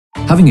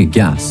Having a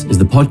Gas is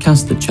the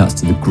podcast that chats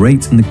to the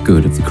great and the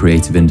good of the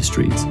creative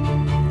industries,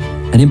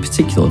 and in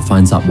particular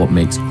finds out what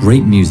makes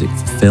great music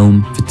for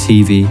film, for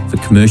TV, for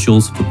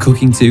commercials, for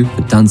cooking to,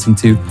 for dancing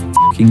to,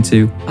 f***ing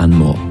to, and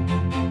more.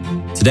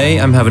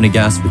 Today I'm having a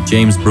gas with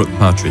James Brooke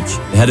Partridge,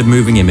 the head of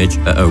moving image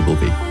at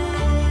Ogilvy.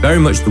 Very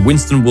much the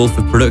Winston Wolfe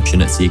of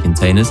production at Sea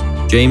Containers,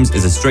 James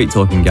is a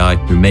straight-talking guy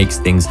who makes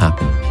things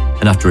happen.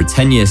 And after a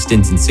 10-year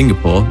stint in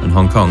Singapore and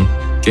Hong Kong,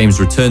 James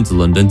returned to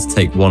London to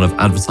take one of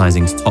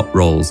advertising's top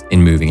roles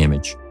in moving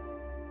image.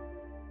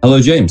 Hello,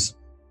 James.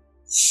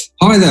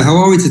 Hi there, how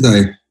are we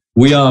today?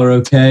 We are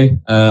okay.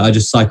 I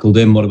just cycled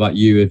in. What about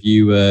you? Have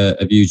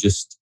you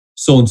just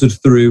sauntered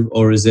through,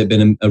 or has it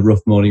been a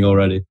rough morning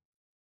already?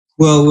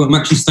 Well, I'm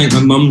actually staying at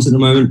my mum's at the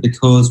moment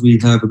because we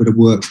have a bit of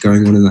work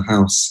going on in the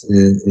house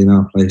in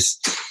our place.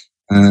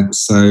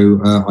 So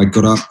I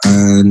got up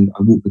and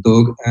I walked the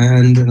dog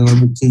and I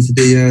walked into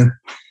the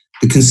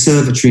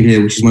conservatory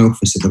here, which is my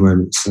office at the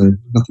moment. So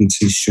nothing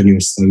too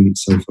strenuous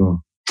so far.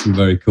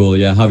 Very cool.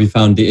 Yeah. How have you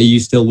found it? Are you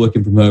still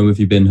working from home? Have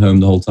you been home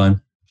the whole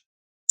time?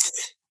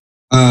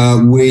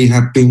 We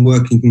have been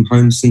working from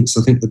home since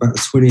I think about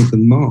the 20th of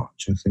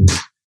March, I think.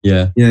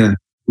 Yeah. Yeah.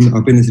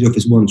 I've been into the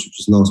office once, which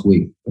was last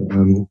week.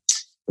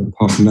 But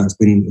apart from that, it's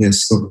been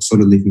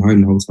solidly from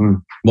home the whole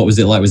time. What was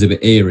it like? Was it a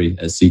bit eerie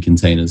at Sea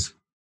Containers?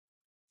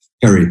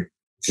 Very.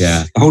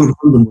 Yeah. The whole of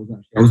London was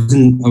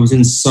actually. I was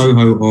in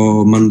Soho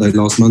on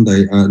last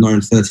Monday,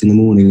 9:30 in the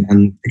morning,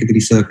 and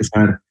Piccadilly Circus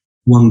had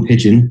one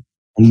pigeon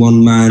and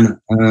one man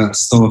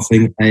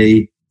staffing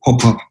a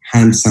pop-up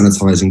hand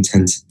sanitising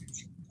tent.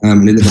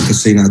 And it looked like a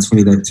scene out of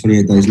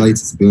 28 days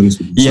later, to be honest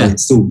with you. Yeah. So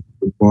it's still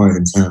quiet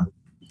in town.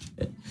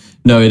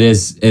 No, it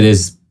is. It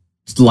is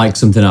like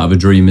something out of a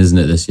dream, isn't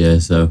it, this year?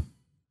 So.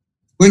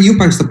 Well, you're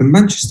based up in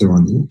Manchester,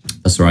 aren't you?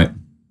 That's right.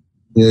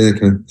 Yeah,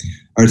 okay.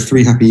 I had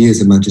 3 happy years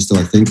in Manchester,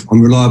 I think.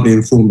 I'm reliably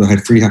informed I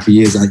had 3 happy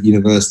years at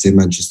university in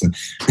Manchester.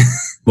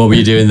 What were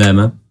you doing there,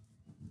 man?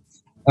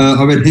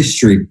 I read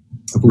history,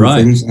 of all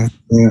things, at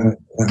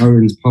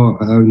Owens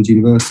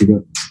University,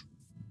 but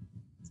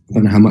I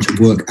don't know how much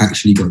work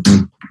actually got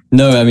done.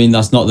 No, I mean,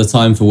 that's not the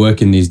time for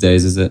working these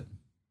days, is it?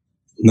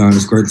 No, it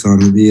was a great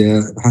time.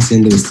 The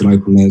Hacienda was still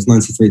open there. It was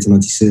 93 to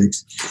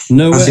 96.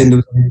 No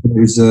Hacienda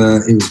was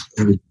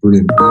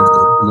brilliant.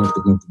 Loved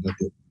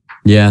it.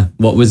 Yeah.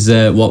 What was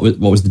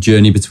the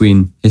journey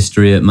between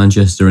history at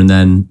Manchester and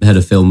then head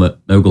of film at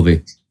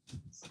Ogilvy?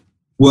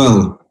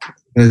 Well,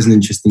 there's an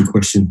interesting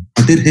question.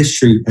 I did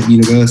history at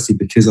university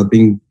because I've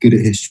been good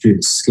at history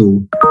at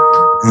school,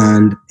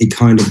 and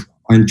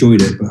I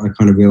enjoyed it, but I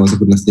kind of realised I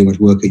wouldn't have to do much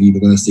work at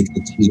university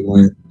because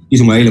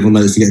using my A-level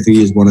notes to get through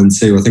years 1 and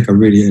 2. I think I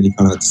really only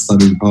kind of had to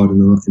study hard in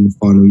the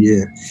final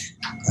year.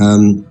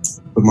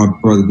 But my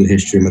brother did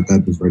history and my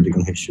dad was very big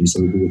on history,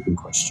 so we've always been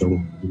quite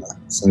strong in that.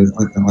 So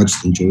I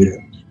just enjoyed it.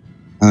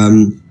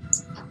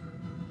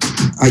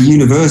 At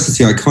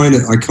university, I kind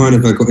of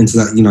got into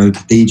that,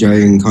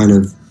 DJing kind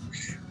of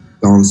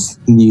dance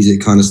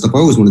music kind of stuff. I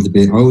always wanted to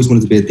be a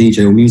DJ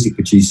or music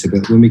producer,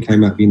 but when we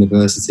came out of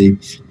university,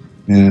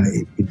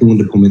 it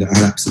dawned upon me that I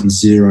had absolutely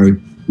zero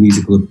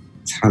musical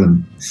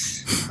talent.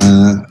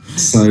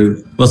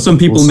 Some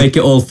people make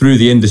it all through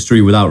the industry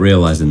without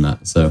realising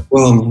that. So,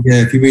 well,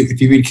 yeah, if you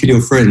read Kill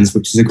Your Friends,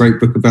 which is a great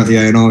book about the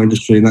A&R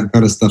industry and that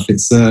kind of stuff,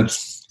 it's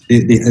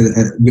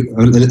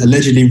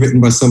allegedly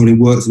written by someone who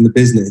works in the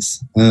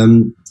business.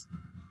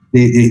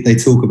 They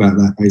talk about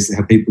that, basically,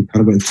 how people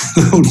kind of went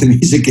through the whole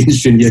music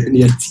industry in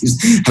the 80s,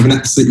 having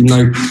absolutely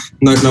no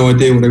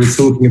idea what they were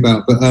talking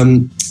about. But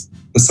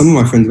some of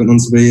my friends went on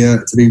to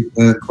be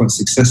quite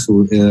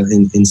successful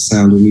in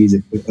sound or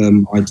music, but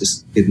I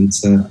just didn't.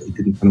 It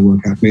didn't kind of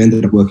work out for me. I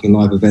ended up working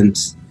live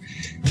events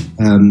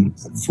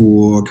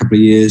for a couple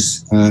of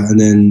years, and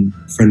then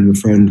a friend of a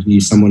friend knew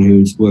someone who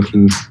was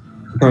working.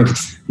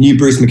 Knew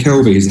Bruce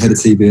McKelvey, who's the head of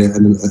TV at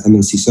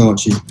M&C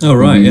Saatchi. Oh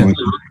right, yeah.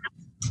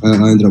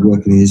 I ended up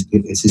working as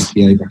his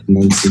PA back in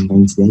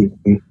 1998, I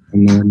think,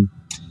 and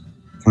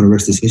kind of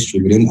rest is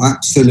history. Really, and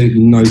absolutely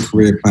no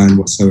career plan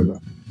whatsoever.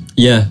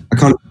 Yeah, I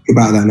can't think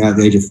about that now at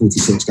the age of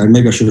 46. Going,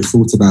 maybe I should have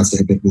thought about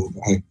it a bit more.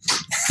 But hey.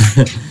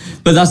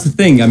 But that's the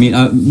thing. I mean,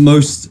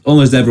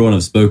 almost everyone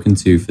I've spoken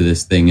to for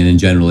this thing, and in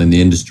general in the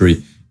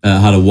industry,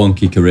 had a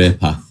wonky career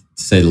path,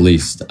 to say the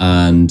least.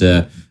 And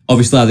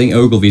obviously, I think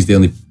Ogilvy's the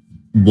only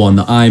one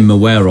that I'm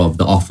aware of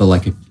that offer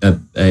like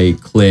a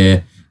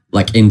clear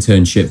like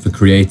internship for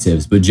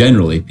creatives. But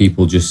generally,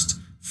 people just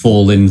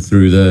fall in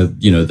through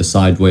the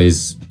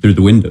sideways through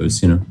the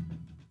windows.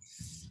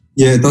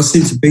 Yeah, it does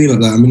seem to be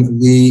like that. I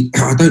mean,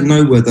 I don't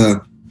know if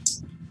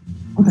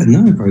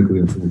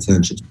Ogilvy offer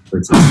internships for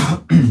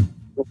example.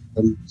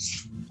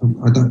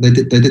 They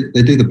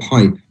do the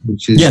pipe,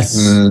 which is yes.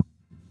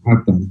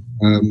 Have done.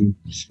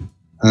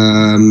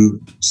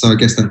 So I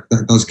guess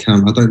that does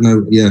count. I don't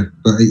know,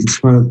 but it's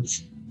kind of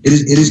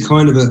it is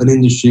kind of an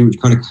industry which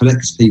kind of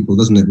collects people,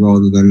 doesn't it?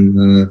 Rather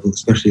than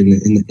especially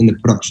in the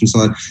production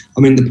side.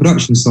 I mean, the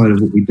production side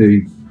of what we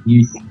do,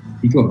 you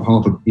got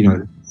half of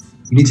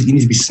you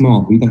need to be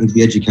smart. You don't need to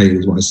be educated,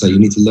 is what I say. You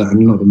need to learn,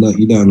 and you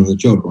learn on the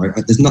job, right?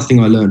 There's nothing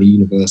I learned at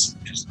university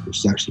which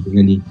has actually been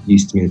any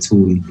use to me at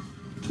all in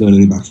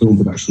learning about film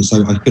production.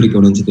 So I could have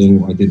gone into doing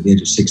what I did at the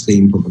age of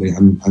 16 probably,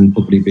 and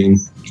probably being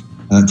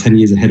 10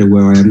 years ahead of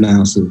where I am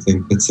now, sort of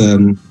thing. It's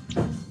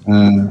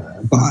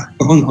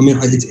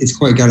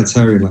quite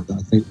egalitarian like that.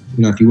 I think,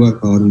 you know, if you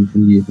work hard and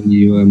you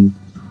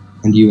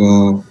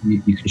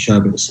can show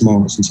a bit of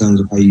smarts in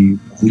terms of how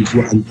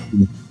and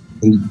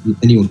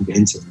anyone can get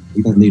into it.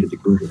 You don't need a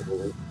degree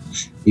or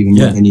even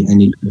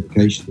any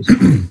qualifications.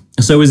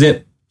 So is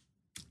it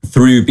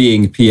through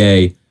being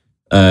PA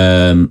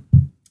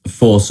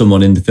for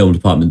someone in the film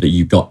department that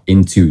you got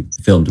into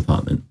the film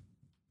department?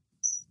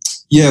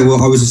 Yeah,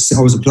 well, I was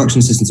a production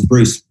assistant to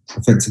Bruce,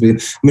 effectively. I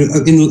mean,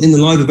 in the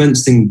live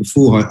events thing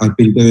before, I'd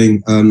been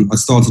doing. I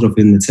started off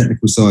in the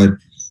technical side,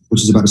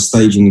 which is about the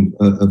staging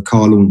of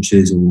car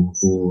launches,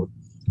 or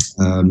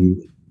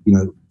you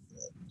know,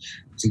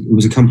 it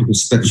was a company called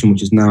Spectrum,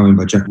 which is now owned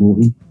by Jack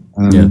Morton.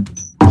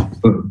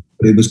 But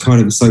it was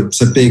kind of so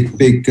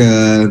big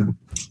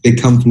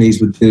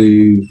companies would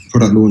do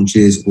product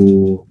launches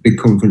or big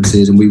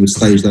conferences, and we would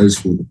stage those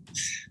for them.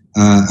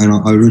 And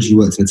I originally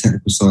worked on the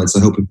technical side, so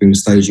helping bring the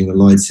staging, the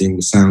lighting,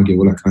 the sound gear,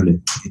 all that kind of,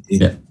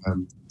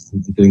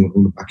 and doing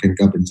all the back end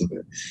gubbins of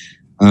it.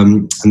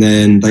 And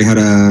then they had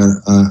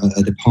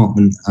a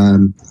department,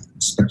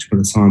 Spectrum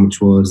at the time, which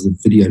was the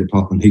video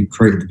department, who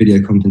created the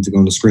video content to go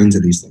on the screens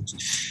of these things.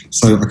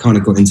 So I kind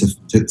of got into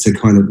to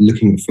kind of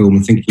looking at film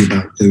and thinking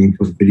about doing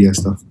video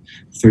stuff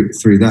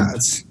through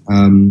that.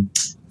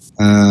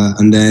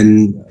 And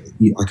then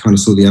I kind of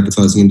saw the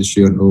advertising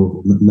industry,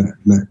 or met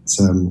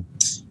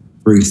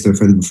Bruce, a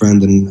friend of a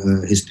friend,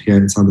 and his PA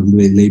at the time of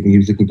leaving. He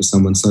was looking for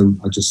someone, so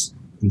I just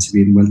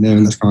interviewed and went there,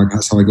 and that's how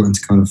I got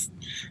into kind of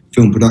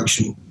film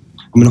production.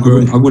 I mean,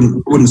 I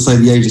wouldn't say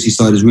the agency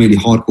side is really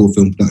hardcore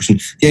film production.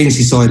 The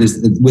agency side is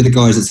we're the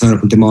guys that turn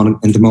up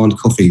and demand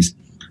coffees.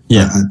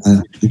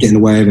 And getting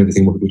away with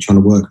everything. We're trying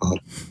to work hard,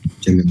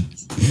 genuinely.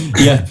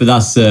 Yeah, but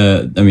that's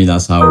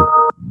that's how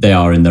they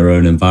are in their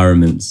own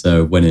environment.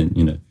 So when it's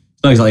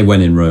not exactly when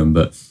in Rome,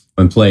 but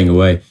when playing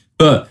away.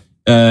 But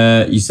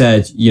you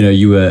said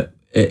you were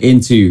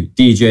into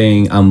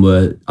DJing and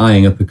were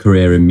eyeing up a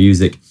career in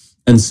music,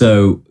 and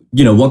so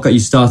what got you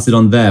started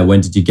on there?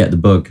 When did you get the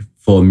bug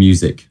for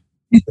music?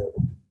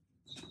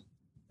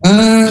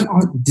 I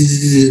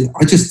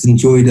just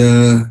enjoyed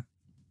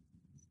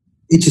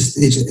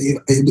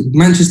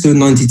Manchester in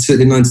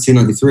 92,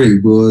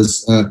 93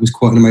 was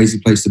quite an amazing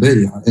place to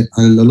be.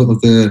 And a lot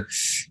of I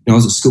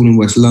was at school in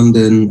West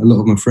London. A lot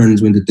of my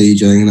friends went to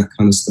DJing and that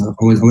kind of stuff.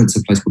 I went to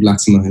a place called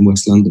Latimer in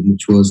West London,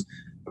 which was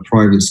a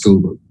private school.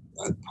 But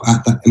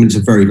it's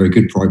a very, very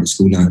good private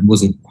school now. It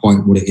wasn't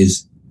quite what it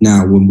is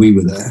now when we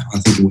were there. I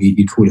think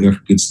you'd call it a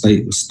good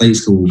state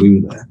school when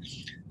we were there.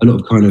 A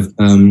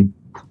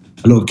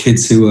lot of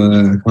kids who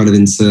were kind of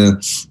into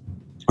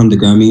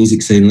underground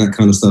music scene and that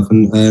kind of stuff,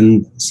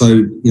 and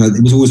so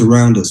it was always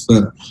around us.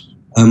 But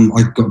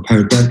I got a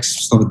pair of decks,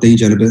 started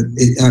DJing a bit.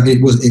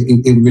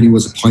 It really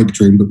was a pipe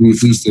dream. But we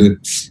used to, a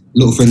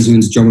lot of friends who were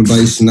into drum and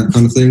bass and that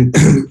kind of thing.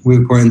 we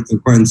were quite into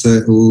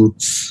all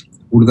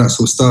of that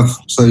sort of stuff.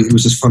 So it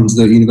was just fun to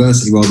do at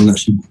university rather than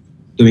actually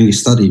doing your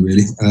study,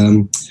 really.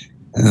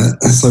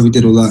 So we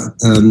did all that.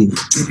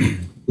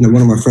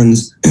 One of my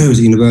friends who was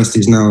at university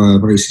is now a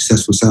very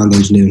successful sound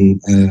engineer in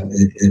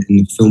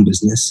the film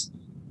business.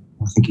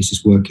 I think he's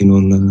just working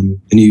on the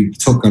new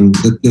Top Gun,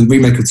 the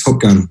remake of Top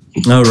Gun.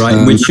 Oh,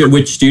 right.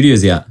 Which studio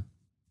is he at?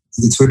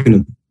 It's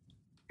Twickenham.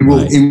 He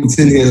walked in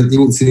here, I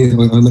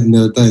met him the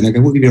other day, and I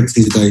go, what have you been up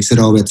to today? He said,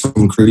 we had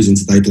Tom Cruise in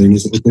today doing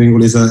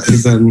all his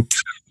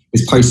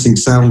post-sync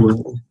sound work.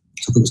 So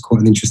I thought it was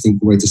quite an interesting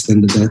way to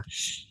spend the day.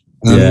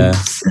 It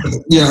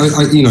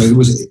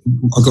was,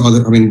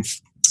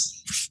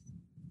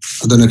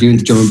 I don't know if you're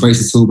into drum and bass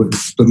at all, but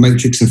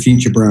Matrix and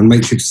Future Brown.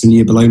 Matrix is a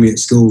year below me at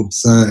school,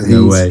 so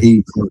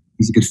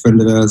he's a good friend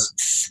of ours.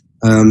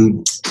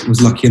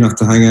 Was lucky enough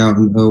to hang out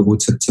or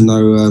to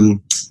know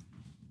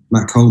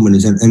Matt Coleman.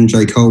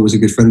 MJ Cole was a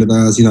good friend of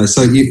ours.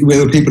 So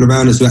there were people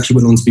around us who actually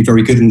went on to be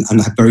very good and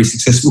had very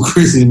successful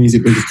careers in the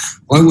music business.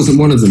 I wasn't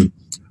one of them,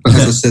 but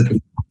as I said,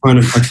 I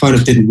kind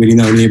of didn't really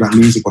know anything about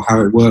music or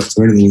how it worked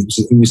or anything.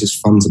 It was just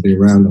fun to be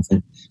around, I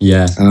think.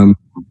 Yeah.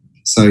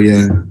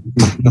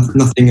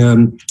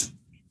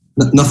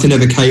 Nothing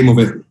ever came of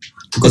it.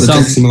 I've got the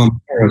decks in my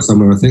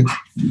somewhere, I think.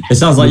 It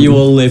sounds like you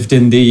all lived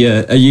in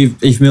the. Are you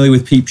familiar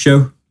with Peep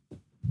Show?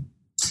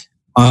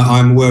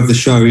 I'm aware of the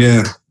show.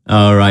 Yeah.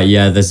 All right.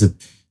 Yeah. There's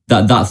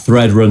that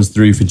thread runs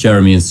through for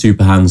Jeremy and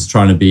Superhands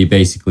trying to be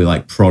basically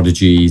like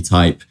Prodigy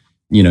type,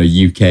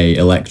 UK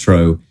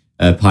electro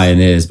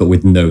pioneers, but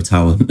with no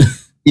talent.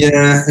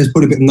 Yeah, there's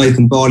probably a bit of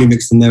Nathan Barley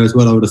mixed in there as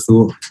well, I would have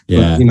thought.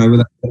 Yeah.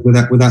 But,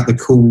 without the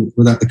cool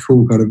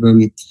kind of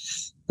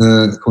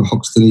quite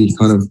Hoxton-y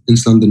kind of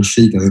East London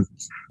chic.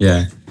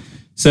 Yeah.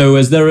 So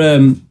was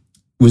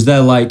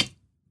there like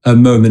a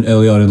moment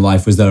early on in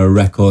life? Was there a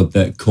record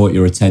that caught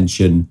your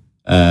attention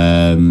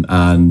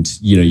and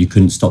you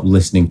couldn't stop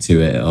listening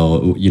to it?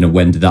 Or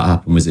when did that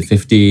happen? Was it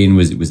 15?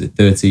 Was it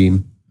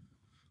 13?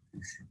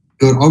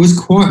 God, I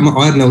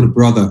had an older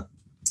brother,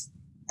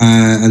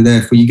 and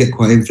therefore you get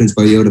quite influenced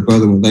by your older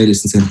brother and what they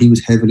listened to. And he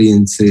was heavily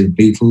into the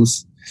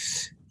Beatles.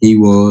 He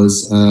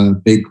was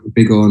big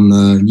on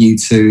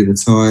U2 at the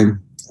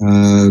time,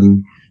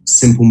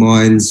 Simple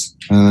Minds,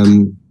 a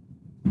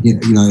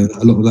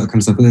lot of that kind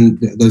of stuff. And then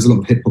there was a lot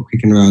of hip hop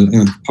kicking around.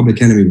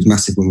 Public Enemy was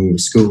massive when we were at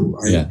school.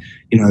 Right? Yeah.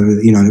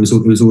 It was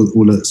all the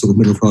sort of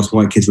middle class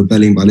white kids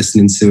rebelling by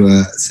listening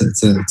to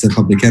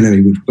Public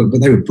Enemy,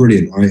 but they were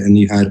brilliant, right? And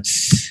you had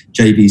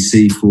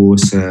JBC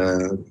Force,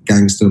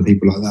 Gangster, and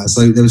people like that.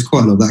 So there was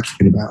quite a lot of that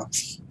kicking about.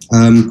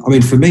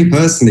 For me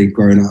personally,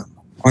 growing up,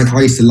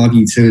 I used to love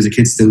U2 as a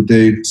kid, still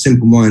do.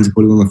 Simple Minds are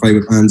probably one of my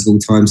favourite bands of all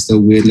time,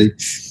 still weirdly.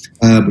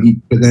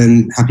 But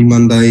then Happy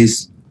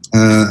Mondays,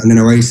 and then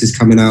Oasis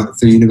coming out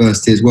through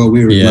university as well.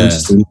 We were in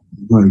Manchester in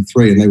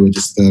 93, and they were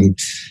just,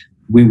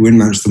 we were in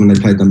Manchester when they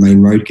played their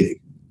main road gig.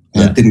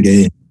 Didn't get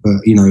in,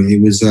 but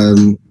it was,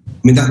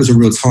 that was a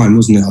real time,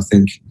 wasn't it? I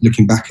think,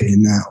 looking back at it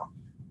now.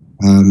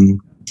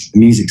 The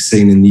music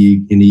scene in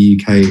the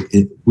UK,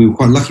 we were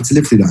quite lucky to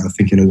live through that, I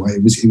think, in a way.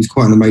 It was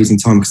quite an amazing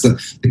time, because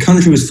the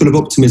country was full of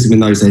optimism in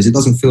those days. It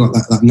doesn't feel like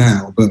that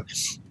now, but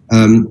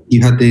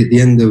you had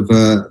the end of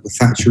the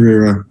Thatcher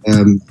era,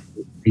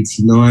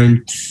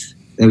 89.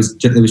 There was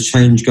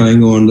change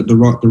going on, the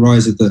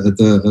rise of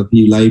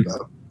New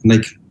Labour.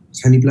 And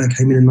Tony Blair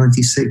came in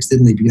 96,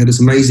 didn't he? But you had this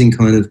amazing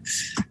kind of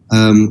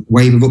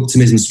wave of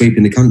optimism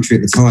sweeping the country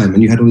at the time,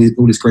 and you had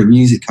all this great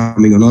music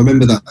coming on. I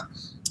remember that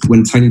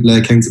when Tony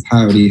Blair came to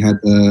power, he had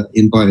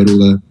invited all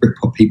the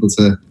Britpop people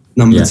to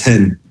number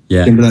 10.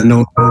 Yeah. Remember that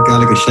Noel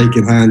Gallagher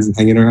shaking hands and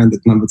hanging around at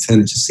number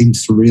 10? It just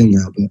seems surreal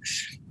now. But,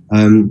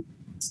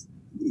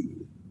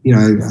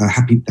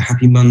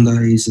 Happy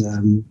Mondays,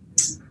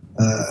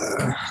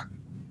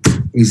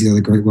 who's the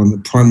other great one? The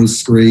Primal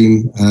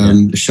Scream,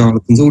 the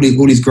Charlatans, all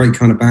these great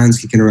kind of bands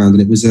kicking around, and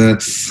there was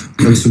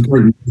some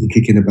great music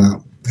kicking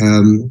about.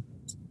 And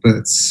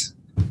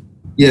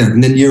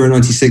then Euro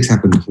 '96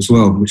 happened as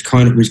well, which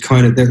kind of there was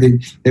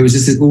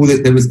just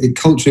culturally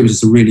it was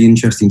just a really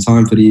interesting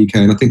time for the UK,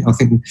 and I think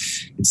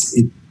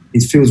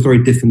it feels very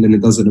different than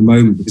it does at the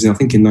moment, because I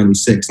think in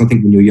 '96, I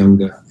think when you're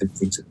younger,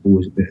 everything's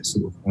always a bit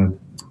sort of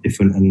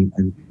different and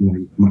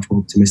much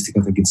more optimistic,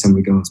 I think, in some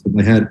regards. But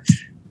they had.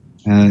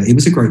 It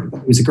was a great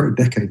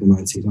decade, the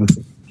 90s, I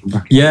think.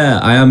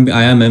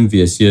 I am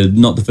envious. You're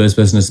not the first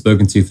person I've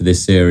spoken to for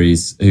this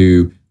series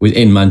who was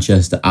in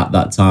Manchester at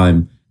that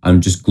time.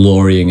 I'm just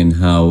glorying in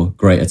how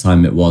great a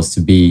time it was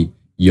to be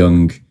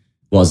young.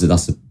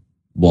 That's a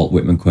Walt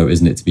Whitman quote,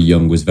 isn't it? To be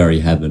young was very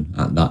heaven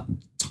at that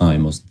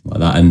time, or something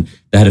like that. And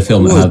they had a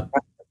film that had...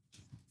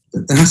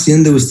 The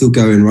Hacienda was still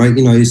going, right?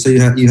 So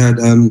you had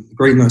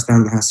great nights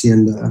down at the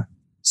Hacienda,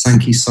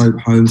 Sankey Soap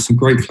Home, some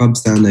great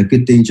clubs down there,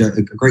 good DJ,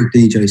 a great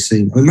DJ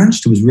scene.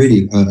 Manchester was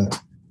really, and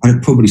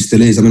it probably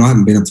still is. I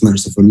haven't been up to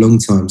Manchester for a long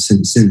time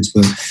since,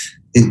 but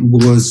it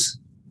was,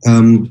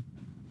 and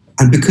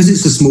because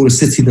it's a smaller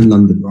city than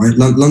London, right?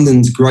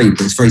 London's great,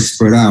 but it's very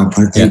spread out,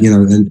 and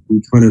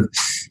you kind of,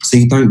 so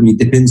you don't really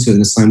dip into it in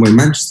the same way.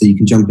 Manchester, you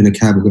can jump in a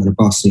cab or get on a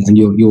bus, and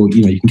you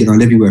can get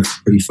around everywhere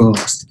pretty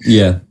fast.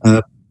 Yeah.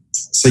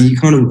 So you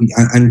kind of,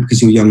 and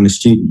because you're young and a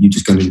student, you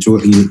just go and enjoy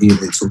it. You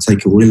sort of take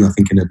it all in, I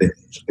think, in a bit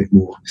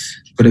more.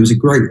 But it was a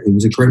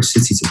great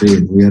city to be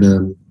in. We had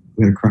a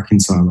cracking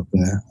time up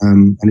there,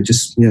 and it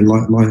just it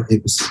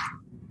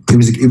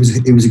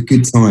was a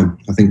good time,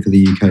 I think, for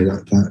the UK.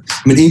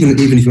 Even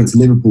if you went to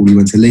Liverpool, you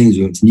went to Leeds,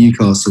 you went to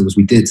Newcastle, as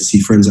we did, to see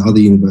friends at other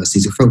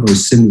universities. It felt very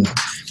similar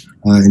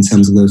in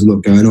terms of there was a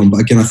lot going on.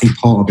 But again, I think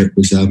part of it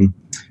is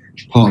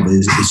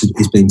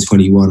being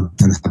 21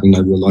 and having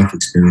no real life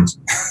experience.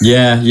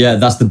 Yeah,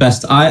 that's the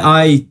best.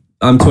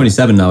 I'm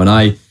 27 now, and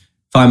I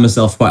find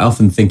myself quite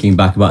often thinking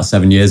back about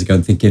 7 years ago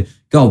and thinking,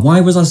 God,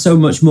 why was I so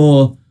much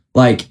more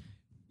why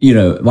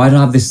don't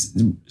I have this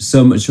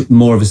so much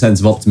more of a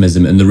sense of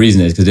optimism? And the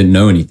reason is because I didn't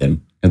know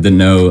anything. I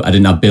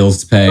didn't have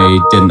bills to pay,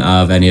 didn't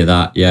have any of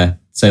that. Yeah,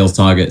 sales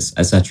targets,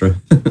 etc.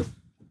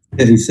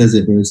 Yeah, he says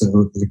it. There's a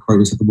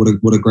quote.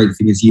 What a great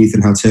thing is youth,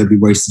 and how terribly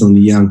wasted on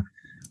the young.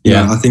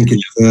 Yeah, I think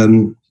it's.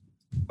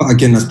 But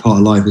again, that's part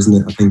of life, isn't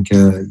it? I think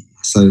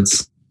so.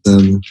 It's.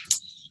 I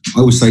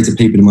always say to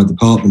people in my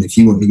department, if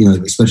you want,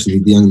 especially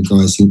the younger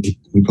guys who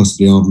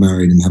possibly aren't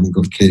married and haven't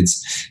got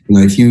kids,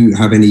 if you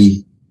have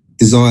any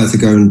desire to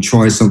go and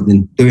try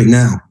something, do it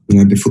now.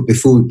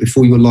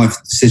 Before your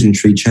life decision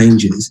tree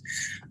changes.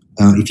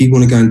 If you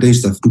want to go and do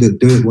stuff, do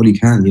it while you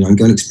can. And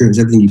go and experience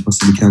everything you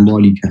possibly can while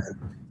you can.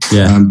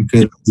 Yeah.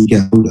 Because you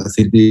get older, I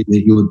think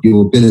your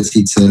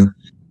ability to,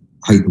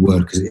 I hate the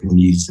word because everyone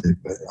uses it,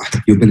 but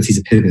your ability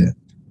to pivot,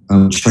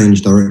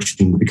 change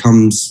direction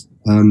becomes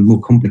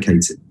more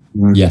complicated.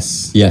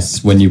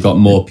 Yes. When you've got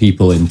more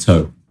people in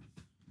tow.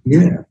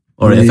 Yeah.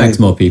 Or it affects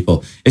more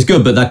people. It's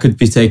good, but that could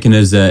be taken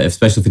as,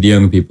 especially for the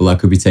younger people, that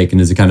could be taken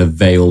as a kind of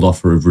veiled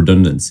offer of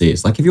redundancy.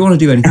 It's like, if you want to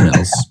do anything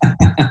else,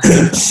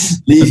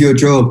 leave your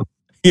job.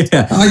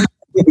 Yeah.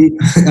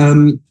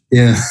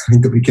 Yeah,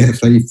 you've got to be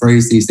careful how you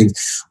phrase these things.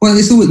 Well,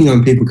 it's always,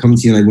 when people come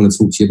to you and they want to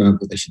talk to you about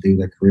what they should do with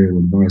their career or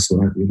advice,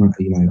 or you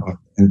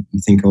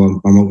think,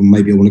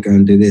 maybe I want to go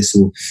and do this,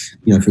 or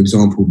for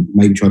example,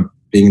 maybe try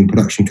being in a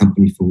production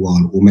company for a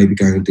while, or maybe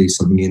go and do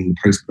something in the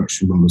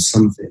post-production role or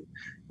something.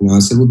 I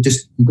said, well,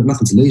 just you've got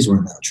nothing to lose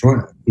right now. Try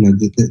it.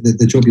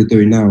 The job you're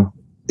doing now,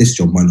 this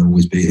job might not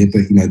always be here,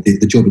 but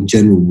the job in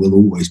general will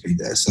always be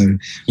there. So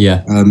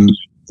yeah,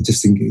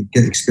 just think,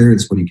 get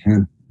experience when you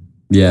can.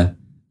 Yeah.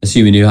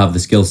 Assuming you have the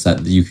skill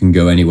set that you can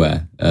go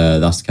anywhere,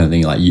 that's the kind of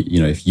thing. Like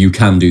if you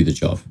can do the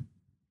job,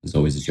 there's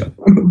always a job.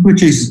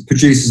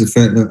 Producers are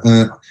fair.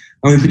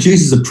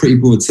 Producers are a pretty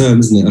broad term,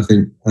 isn't it? I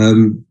think.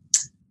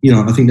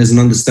 I think there's an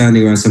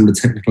understanding around some of the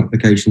technical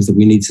applications that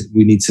we need to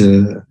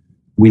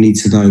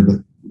know.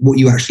 But what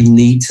you actually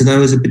need to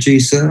know as a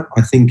producer,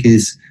 I think,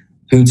 is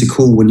who to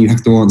call when you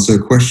have to answer a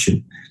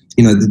question.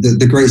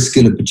 The great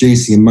skill of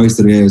producing in most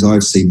of the areas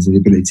I've seen is the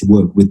ability to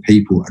work with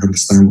people and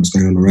understand what's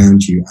going on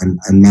around you and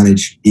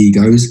manage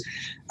egos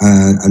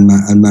and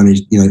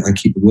manage, and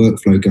keep the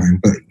workflow going.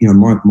 But,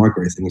 my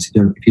great thing is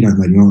if you don't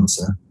know the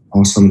answer,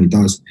 ask someone who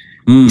does.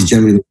 It's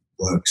generally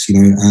what works,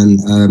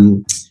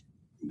 and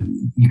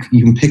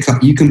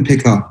you can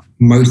pick up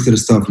most of the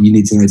stuff you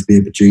need to know to be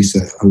a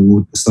producer,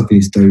 or the stuff you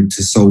need to do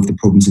to solve the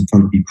problems in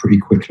front of you pretty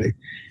quickly.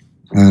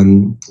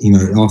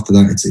 After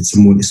that, it's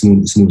more the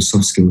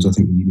soft skills I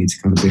think you need to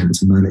kind of be able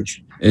to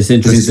manage. It's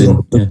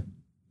interesting.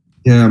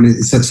 Yeah,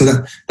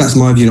 so that's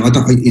my view.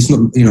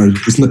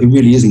 It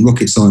really isn't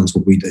rocket science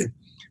what we do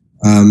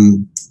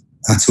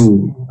at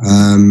all.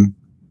 I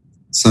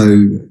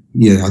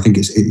think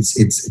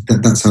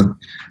that's how.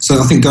 So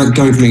I think going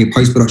from being a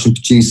post-production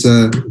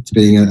producer to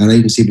being an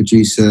agency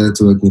producer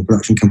to working in a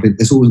production company,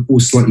 there's all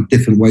slightly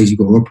different ways you've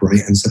got to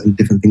operate and certain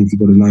different things you've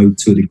got to know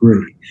to a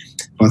degree.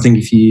 But I think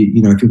if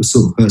you're the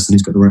sort of person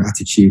who's got the right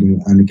attitude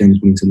and again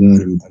is willing to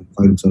learn and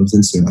throw themselves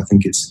into it, I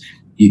think it's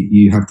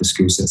you have the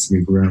skill sets to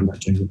move around that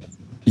generally.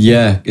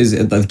 Yeah,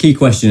 the key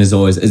question is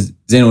always: does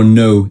anyone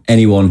know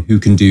anyone who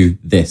can do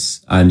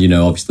this? And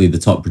obviously the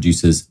top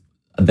producers,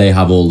 you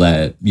have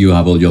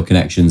all your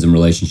connections and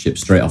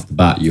relationships straight off the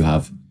bat. You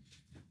have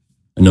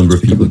a number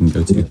of people you can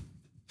go to.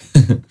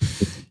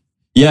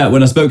 Yeah,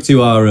 when I spoke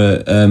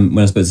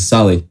to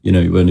Sally,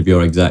 one of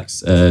your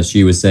execs,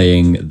 she was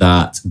saying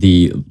that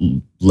the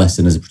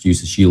lesson as a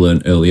producer she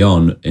learned early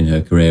on in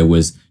her career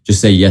was just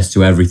say yes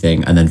to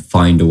everything and then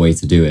find a way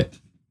to do it.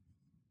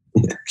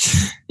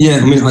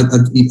 Yeah.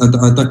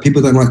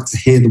 People don't like to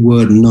hear the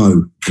word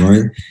no,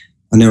 right?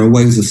 And there are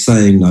ways of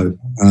saying no.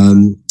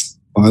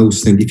 But I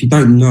also think if you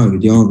don't know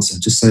the answer,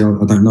 just say, I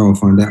don't know, I'll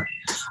find out.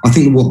 I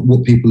think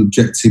what people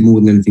object to more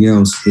than anything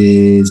else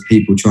is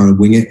people trying to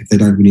wing it if they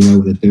don't really know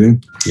what they're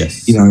doing.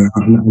 Yes.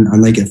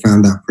 And they get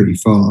found out pretty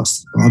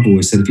fast. But I've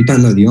always said, if you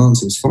don't know the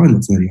answer, it's fine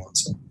not to know the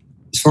answer.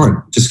 It's fine.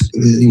 Just,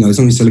 as long as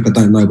you say, look, I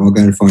don't know, but I'll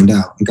go and find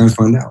out. And go and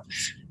find out.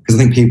 Because I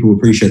think people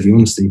appreciate the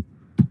honesty.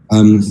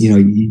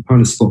 You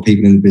kind of spot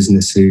people in the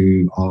business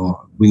who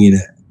are winging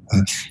it.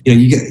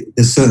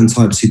 There's certain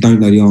types who don't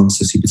know the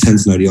answers, who pretend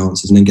to know the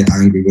answers, and then get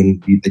angry when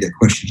they get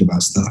questioned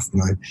about stuff.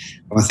 But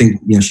I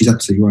think she's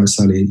absolutely right,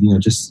 Sally.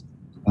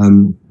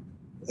 The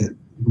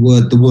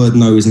word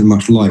no isn't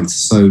much liked,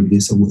 so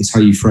it's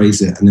how you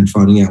phrase it, and then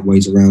finding out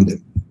ways around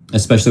it.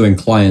 Especially when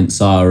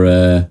clients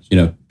are,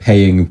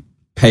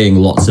 paying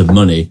lots of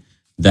money,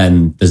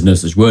 then there's no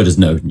such word as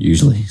no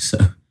usually. So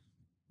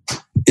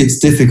it's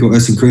difficult.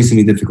 It's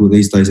increasingly difficult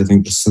these days, I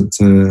think,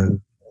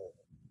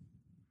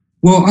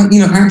 Well, I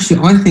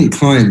think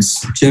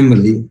clients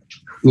generally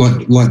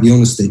like the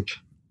honesty.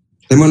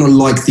 They might not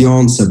like the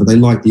answer, but they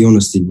like the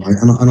honesty, right?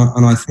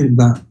 And I think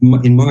that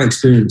in my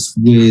experience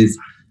with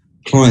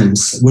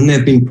clients, when there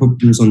have been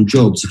problems on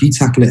jobs, if you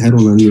tackle it head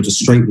on and you're just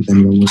straight with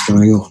them on what's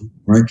going on,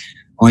 right?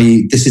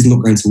 I.e., this is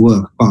not going to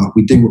work, but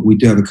we do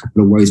have a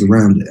couple of ways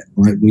around it,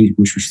 right? Which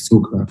we should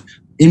talk about.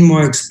 In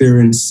my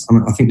experience,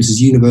 and I think this is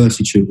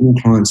universally true, all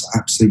clients are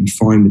absolutely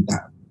fine with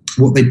that.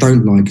 What they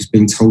don't like is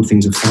being told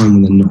things are fine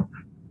when they're not.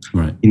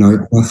 Right.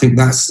 I think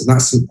that's,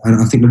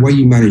 and I think the way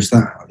you manage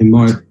that,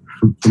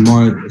 from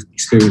my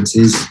experience,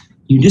 is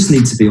you just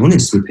need to be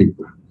honest with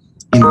people.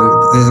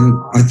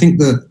 I think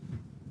that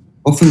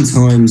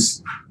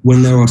oftentimes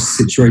when there are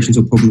situations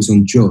or problems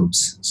on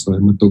jobs,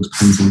 sorry, my dog's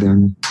panting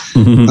down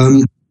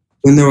there.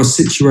 When there are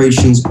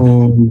situations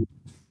on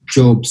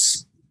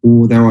jobs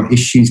or there are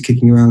issues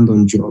kicking around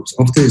on jobs,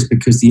 often it's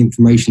because the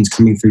information's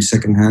coming through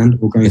secondhand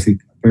or going through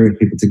various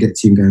people to get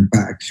to you and going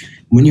back.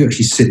 When you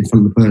actually sit in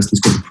front of the person who's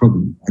got the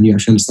problem and you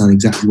actually understand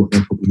exactly what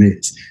their problem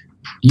is,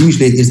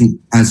 usually it isn't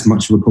as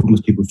much of a problem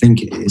as people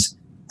think it is.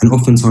 And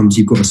oftentimes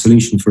you've got a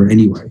solution for it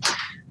anyway.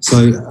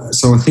 So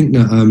I think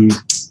that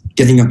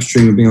getting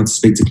upstream and being able to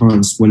speak to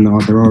clients when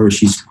there are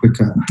issues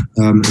quicker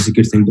is a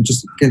good thing. But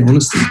just again,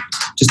 honestly,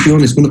 just be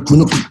honest. We're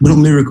not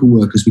miracle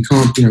workers. We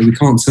can't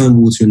turn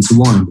water into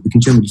wine, but we can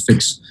generally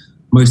fix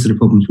most of the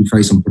problems we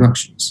face on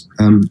productions.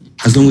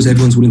 As long as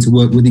everyone's willing to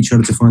work with each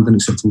other to find an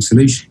acceptable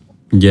solution.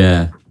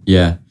 Yeah.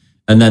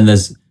 And then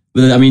there's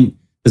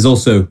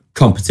also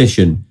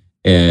competition.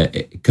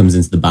 It comes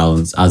into the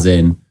balance, as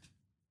in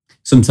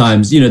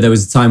sometimes, there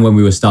was a time when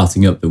we were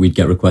starting up that we'd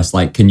get requests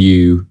like, can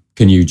you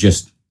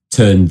just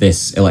turn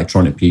this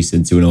electronic piece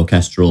into an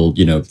orchestral,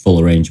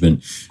 full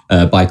arrangement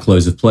by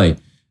close of play?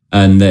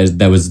 And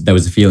there was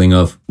a feeling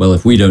of, well,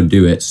 if we don't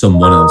do it,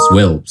 someone else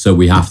will. So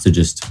we have to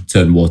just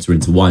turn water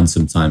into wine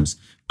sometimes.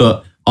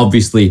 But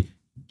obviously,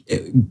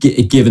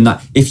 given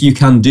that if you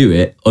can do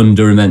it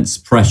under immense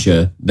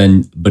pressure,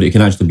 but it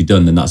can actually be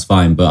done, then that's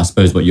fine. But I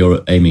suppose what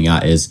you're aiming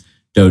at is,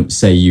 don't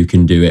say you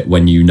can do it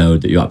when you know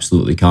that you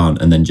absolutely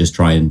can't, and then just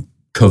try and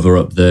cover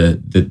up the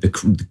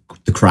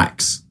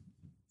cracks.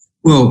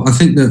 Well, I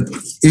think that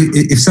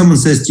if someone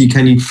says to you,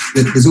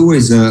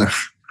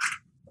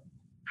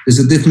 there's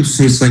a difference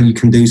between saying you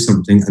can do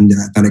something and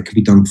that it can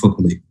be done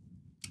properly,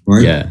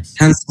 right? Yes.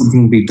 Can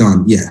something be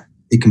done? Yeah,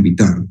 it can be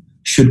done.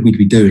 Should we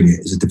be doing it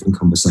is a different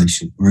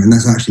conversation, right? And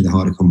that's actually the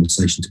harder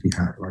conversation to be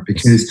had, right?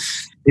 Because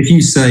if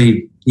you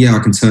say, yeah, I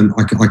can do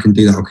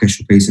that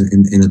orchestral piece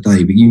in a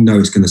day, but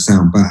it's going to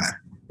sound bad.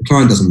 The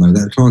client doesn't know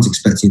that. The client's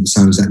expecting it to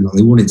sound exactly like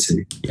they want it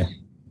to. Yeah.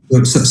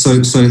 So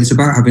it's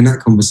about having that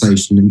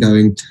conversation and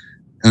going,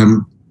 I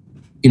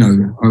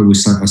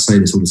say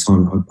this all the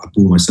time. I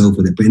bore myself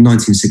with it. But in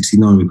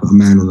 1969, we put a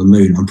man on the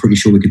moon. I'm pretty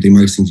sure we could do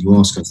most things you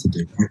ask us to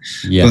do. Right?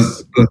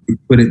 Yes. But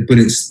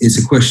it's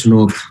a question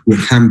of what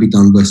can be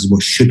done versus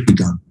what should be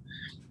done.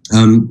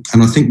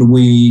 And I think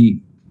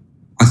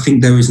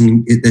there's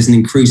an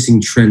increasing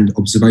trend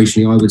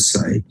observationally, I would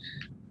say,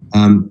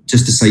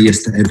 just to say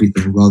yes to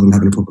everything rather than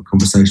having a proper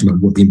conversation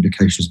about what the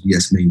implications of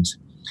yes means.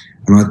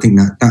 And I think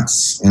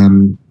that's I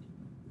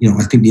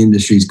think the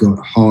industry's got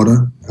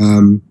harder.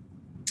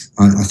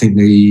 I think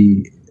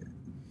the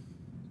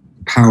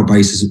power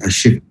base has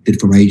shifted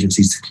from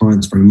agencies to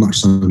clients very much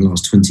so in the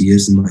last 20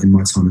 years in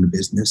my time in the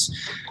business.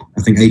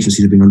 I think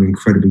agencies have been under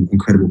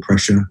incredible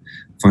pressure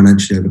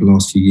financially over the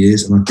last few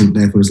years, and I think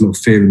therefore there's a lot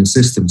of fear in the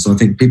system. So I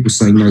think people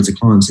saying no to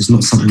clients is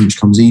not something which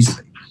comes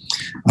easily.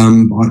 I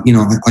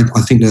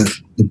think that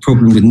the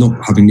problem with not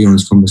having the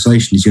honest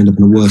conversation is you end up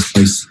in a worse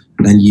place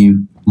than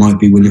you might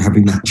be when you're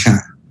having that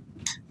chat.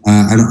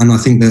 And I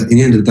think that at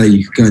the end of the day,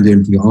 you could go and do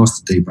anything you're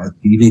asked to do, but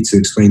you need to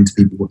explain to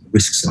people what the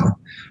risks are.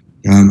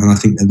 And I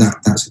think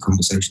that's a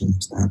conversation that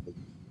needs to happen.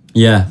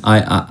 Yeah,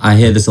 I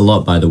hear this a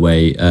lot, by the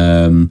way,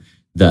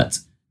 that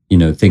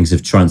things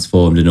have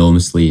transformed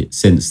enormously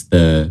since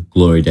the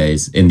glory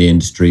days in the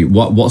industry.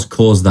 What's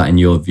caused that in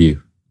your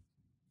view?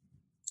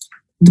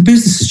 The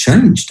business has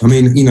changed. I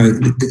mean,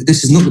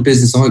 this is not the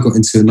business I got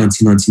into in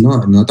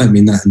 1999. And I don't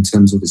mean that in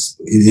terms of it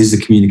is a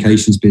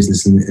communications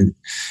business and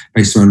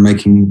based around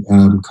making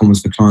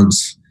comments for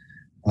clients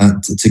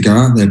to go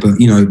out there. But,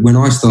 when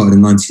I started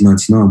in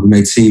 1999, we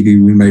made TV,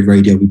 we made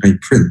radio, we made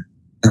print.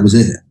 That was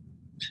it.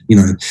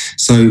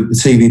 So the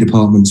TV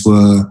departments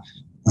were,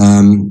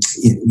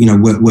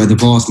 where the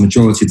vast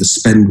majority of the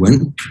spend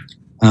went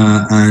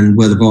and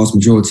where the vast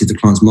majority of the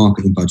client's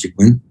marketing budget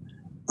went.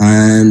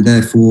 And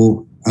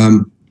therefore,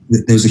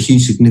 there was a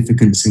huge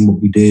significance in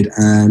what we did,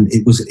 and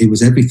it was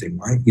everything,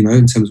 right?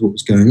 In terms of what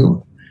was going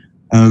on.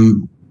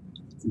 The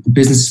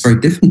business is very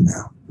different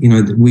now.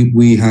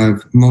 We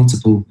have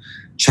multiple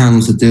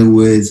channels to deal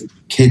with.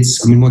 Kids,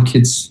 I mean, my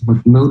oldest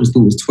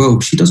daughter is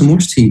 12. She doesn't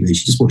watch TV.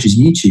 She just watches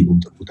YouTube all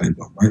day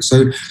long, right?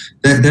 So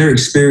their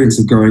experience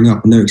of growing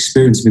up and their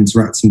experience of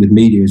interacting with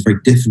media is very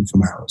different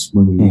from ours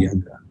when we were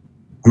younger.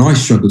 And I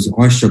struggled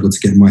to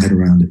get my head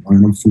around it. Right?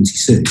 And I'm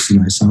 46,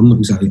 so I'm not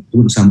exactly, I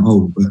wouldn't say I'm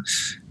old, but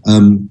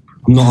I'm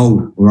not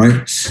old, all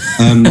right?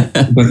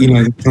 But,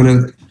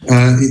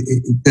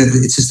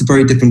 it's just a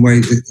very different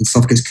way that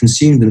stuff gets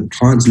consumed, and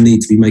clients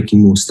need to be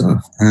making more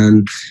stuff.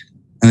 And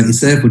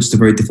it's therefore just a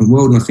very different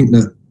world. And I think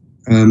that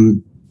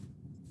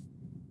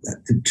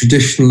the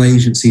traditional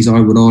agencies, I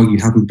would argue,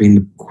 haven't been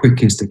the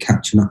quickest at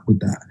catching up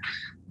with that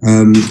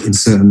in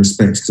certain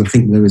respects, because I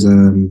think there is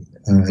a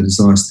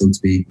desire still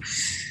to be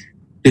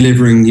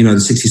delivering, the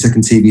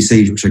 60-second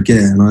TVCs, which I get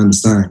and I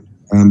understand,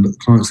 but the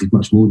clients need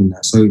much more than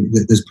that. So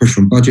there's pressure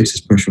on budgets,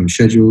 there's pressure on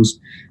schedules,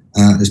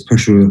 there's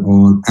pressure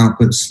on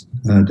outputs,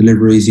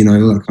 deliveries,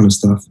 all that kind of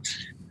stuff.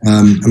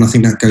 And I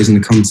think that goes in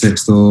the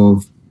context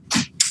of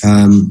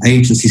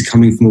agencies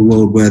coming from a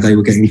world where they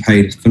were getting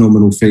paid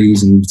phenomenal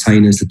fees and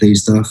retainers to do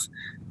stuff,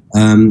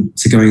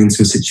 to going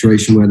into a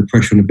situation where the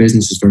pressure on the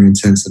business is very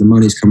intense, so the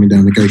money's coming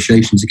down,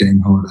 negotiations are getting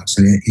harder,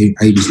 so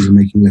agencies are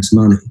making less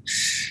money.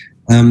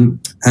 And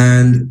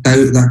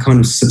that kind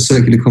of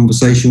circular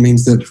conversation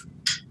means that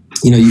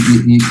if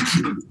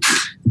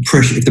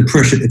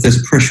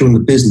there's pressure on the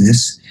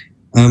business,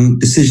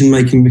 decision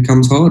making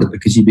becomes harder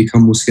because you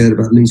become more scared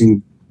about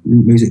losing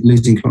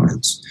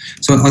clients.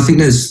 So I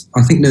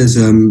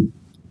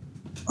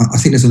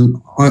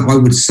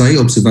would say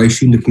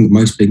observation, looking at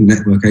most big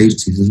network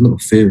agencies, there's a lot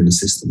of fear in the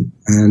system,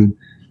 and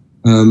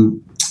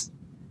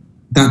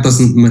that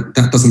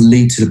doesn't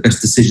lead to the best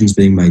decisions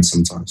being made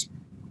sometimes.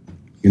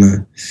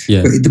 Yeah.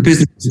 But the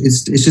business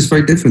it's just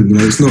very different.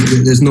 There's not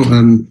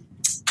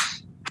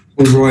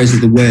the rise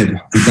of the web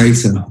and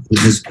data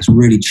has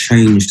really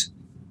changed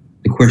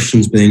the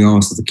questions being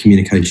asked of the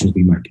communications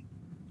we make.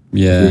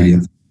 Yeah.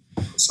 Really,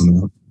 something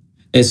else.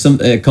 It's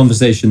a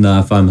conversation that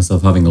I find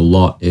myself having a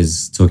lot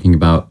is talking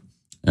about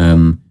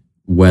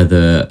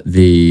whether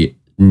the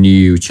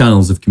new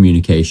channels of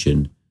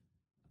communication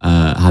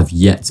have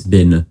yet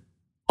been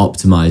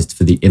optimized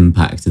for the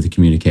impact of the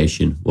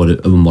communication.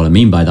 What I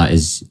mean by that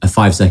is a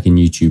 5-second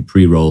YouTube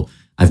pre-roll.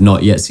 I've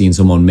not yet seen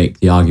someone make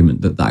the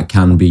argument that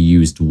can be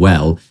used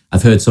well.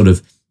 I've heard sort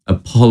of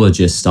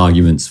apologist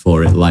arguments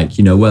for it, like,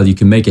 well, you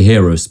can make a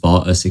hero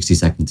spot, a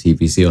 60-second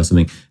TVC or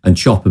something, and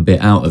chop a bit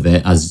out of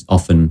it, as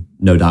often,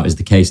 no doubt, is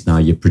the case now.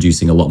 You're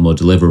producing a lot more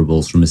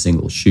deliverables from a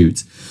single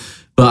shoot.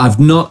 But I've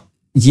not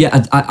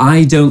yet,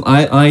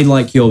 I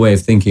like your way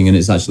of thinking, and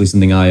it's actually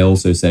something I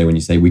also say when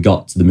you say we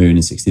got to the moon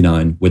in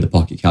 69 with a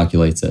pocket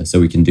calculator, so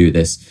we can do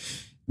this.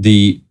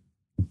 The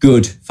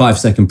good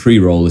 5-second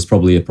pre-roll is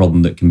probably a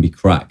problem that can be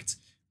cracked.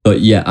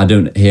 But yeah, I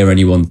don't hear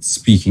anyone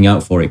speaking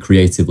out for it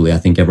creatively. I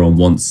think everyone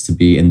wants to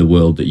be in the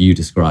world that you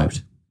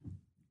described.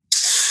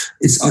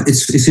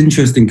 It's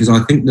interesting because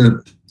I think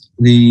that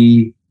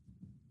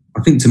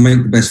to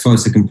make the best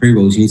 5-second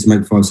pre-rolls, you need to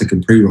make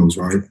 5-second pre-rolls,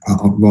 right?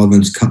 Rather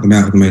than just cut them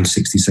out of the main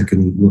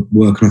 60-second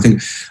work. And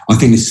I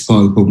think this is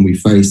part of the problem we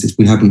faced is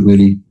we haven't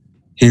really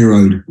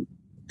heroed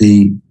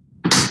the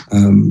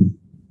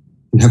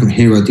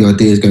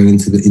ideas going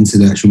into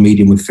the actual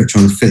medium we're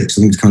trying to fix.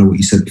 I think it's kind of what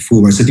you said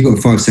before, right? So if you've got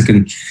a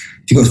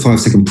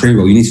 5-second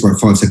pre-roll, you need to write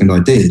 5-second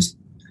ideas,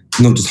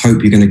 not just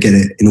hope you're going to get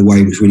it in a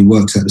way which really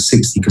works out of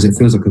 60, because it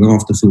feels like an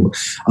afterthought.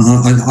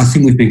 I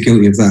think we've been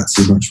guilty of that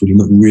too much, really,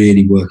 not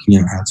really working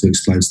out how to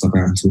explain stuff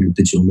out until the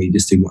digital media.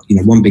 Just do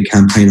one big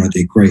campaign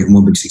idea, great, and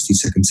one big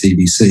 60-second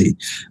TVC,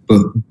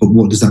 but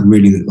what does that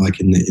really look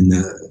like in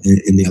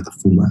the other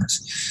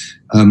formats?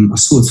 I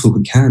saw a talk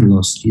at Cannes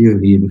last year,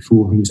 the year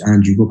before. I think it was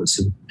Andrew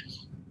Robertson.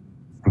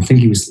 I think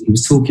he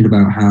was talking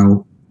about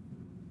how,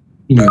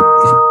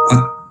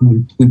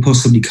 we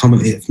possibly come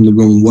at it from the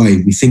wrong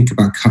way. We think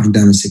about cutting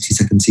down a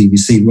 60-second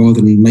TVC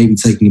rather than maybe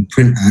taking a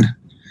print ad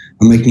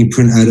and making a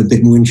print ad a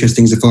bit more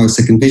interesting as a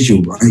 5-second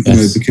visual, right?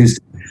 Yes. Because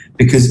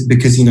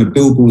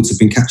billboards have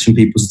been catching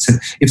people's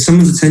attention. If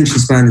someone's attention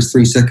span is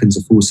 3 seconds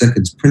or 4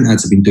 seconds, print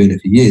ads have been doing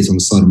it for years on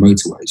the side of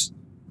motorways.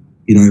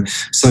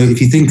 So if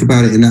you think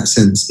about it in that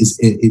sense,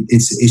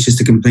 it's just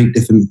a complete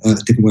different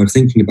way of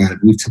thinking about it.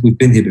 We've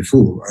been here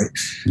before, right?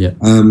 Yeah.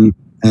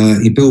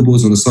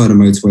 Billboards on the side of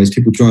motorways,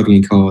 people driving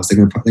in cars, they're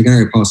going to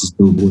go past this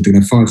billboard, they're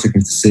going to have 5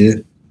 seconds to see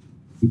it.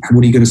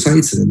 What are you going to say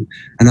to them?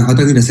 And I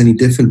don't think that's any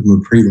different from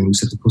a pre-roll,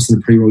 except of course in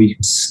a pre-roll you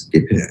can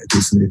skip it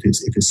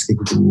if it's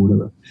skippable or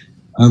whatever.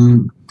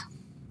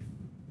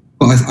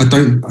 But I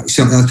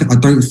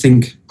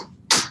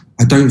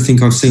don't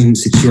think I've seen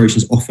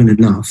situations often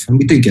enough, and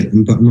we do get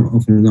them, but not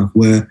often enough,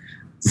 where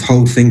the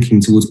whole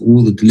thinking towards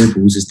all the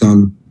deliverables is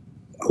done,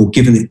 or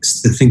given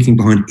the thinking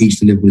behind each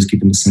deliverable is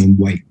given the same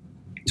weight,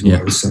 is what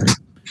I would say.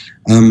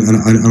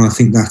 And I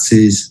think that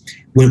is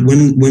when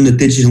the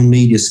digital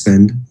media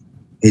spend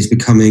is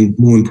becoming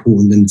more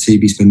important than the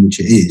TV spend,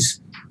 which it is,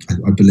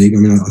 I believe.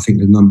 I think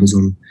the numbers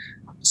on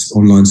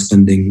online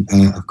spending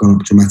have gone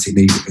up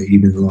dramatically,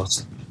 even in the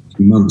last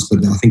few months,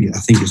 but I think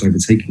it's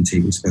overtaking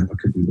TV spend. I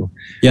could be wrong.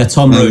 Yeah,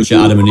 Tom Roach at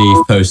Adam and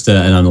Eve posted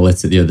an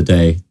analytic the other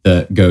day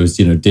that goes,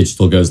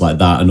 digital goes like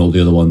that, and all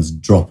the other ones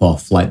drop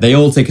off. Like they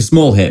all take a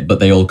small hit,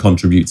 but they all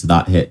contribute to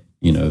that hit,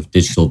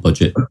 digital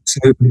budget.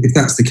 So if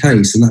that's the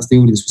case, and that's the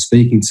audience we're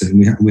speaking to, and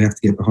we have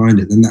to get behind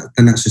it, then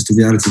that's just the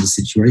reality of the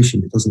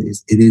situation. It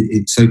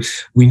doesn't. So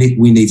we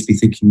need to be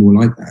thinking more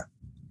like that.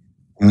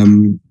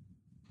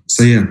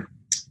 So yeah,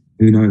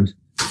 who knows?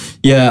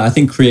 Yeah, I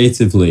think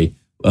creatively.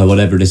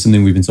 Whatever it is,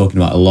 something we've been talking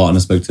about a lot, and I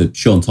spoke to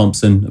Sean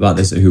Thompson about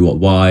this at Who What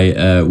Why.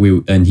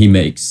 And he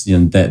makes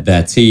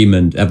their team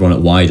and everyone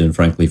at Wyden,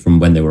 frankly, from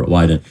when they were at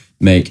Wyden,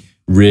 make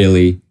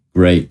really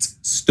great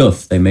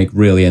stuff. They make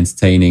really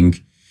entertaining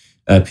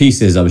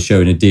pieces. I was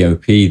showing a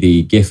DOP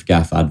the GIF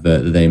Gaff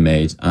advert that they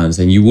made, and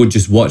saying you would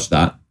just watch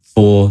that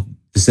for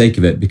the sake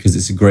of it because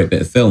it's a great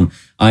bit of film.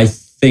 I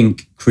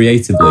think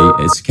creatively,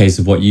 it's a case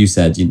of what you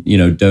said.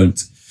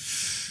 Don't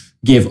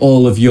give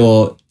all of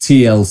your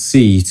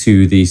TLC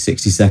to the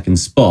 60-second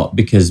spot,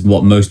 because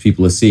what most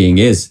people are seeing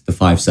is the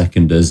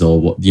 5-seconders or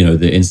what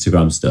the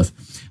Instagram stuff.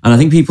 And I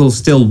think people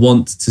still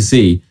want to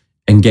see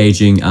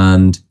engaging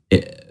and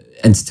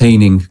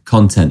entertaining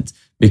content,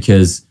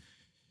 because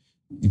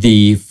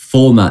the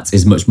format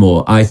is much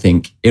more, I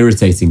think,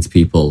 irritating to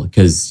people,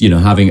 because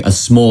having a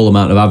small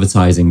amount of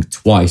advertising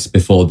twice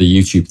before the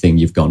YouTube thing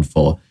you've gone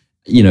for,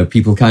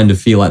 people kind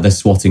of feel like they're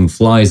swatting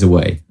flies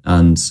away.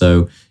 And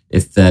so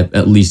if they're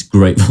at least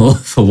grateful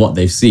for what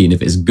they've seen, if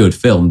it's good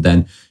film,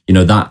 then,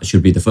 that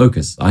should be the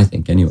focus, I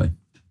think, anyway.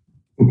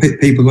 Well,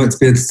 people like to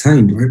be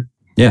entertained, right?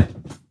 Yeah.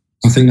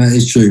 I think that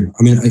is true.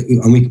 I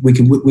mean, we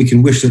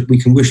can wish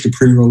the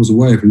pre-rolls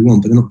away if we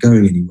want, but they're not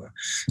going anywhere.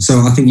 So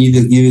I think you've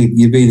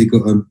either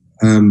got to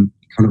kind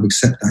of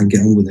accept that and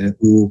get on with it,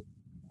 or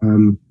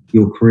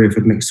your career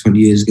for the next 20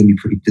 years is going to be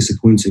pretty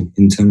disappointing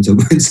in terms of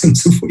what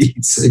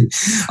you'd see.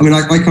 I mean,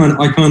 I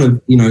kind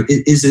of,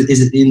 is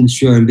it the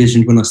industry I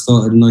envisioned when I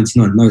started in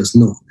 '99? No, it's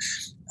not.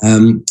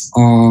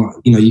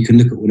 you can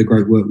look at all the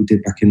great work we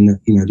did back in the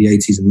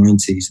 80s and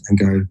 90s and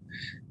go,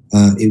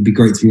 it would be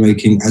great to be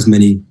making as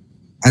many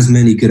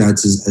good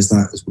ads as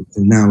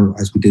now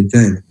as we did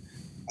then.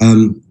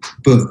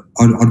 But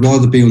I'd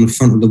rather be on the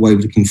front of the wave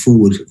looking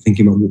forward,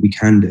 thinking about what we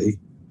can do,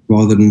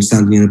 rather than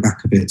standing in the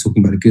back of it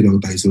talking about the good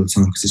old days all the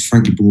time, because it's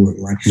frankly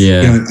boring, right?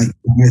 Yeah.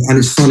 And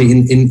it's funny,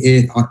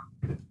 in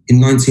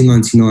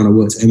 1999, I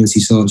worked at M&C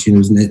Saatchi, and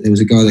there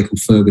was a guy there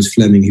called Fergus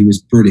Fleming who was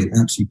brilliant,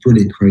 absolutely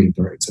brilliant creative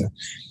director.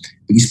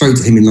 But you spoke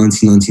to him in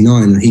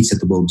 1999 and he said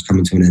the world was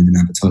coming to an end in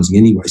advertising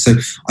anyway. So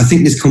I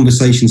think this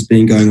conversation's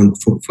been going on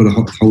for the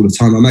whole of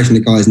time. I imagine the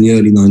guys in the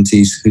early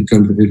 90s who'd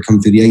come through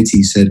the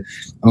 80s said,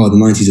 oh, the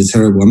 90s are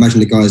terrible. I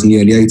imagine the guys in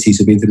the early 80s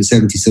who'd been through the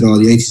 70s said, oh,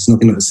 the 80s is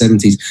nothing like the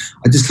 70s.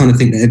 I just kind of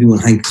think that everyone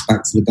hankers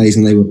back to the days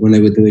when they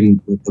were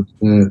doing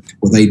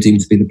what they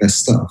deemed to be the best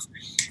stuff.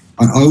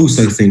 I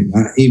also think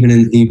that even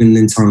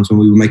in times when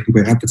we were making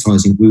great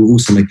advertising, we were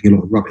also making a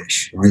lot of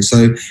rubbish, right?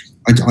 So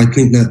I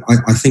think that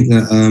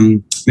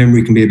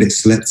memory can be a bit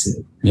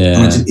selective.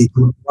 Yeah.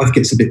 Life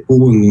gets a bit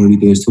boring when we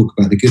do is talk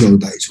about the good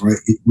old days, right?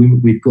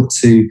 We've got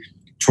to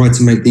try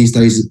to make these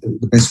days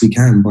the best we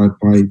can by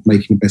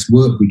making the best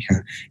work we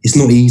can. It's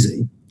not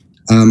easy,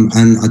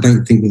 and I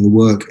don't think that the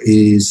work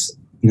is.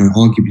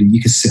 Arguably,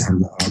 you could sit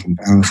and argue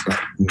for hours about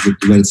the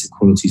relative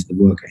qualities of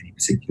the work at any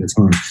particular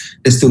time.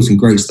 There's still some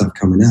great stuff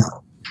coming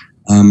out,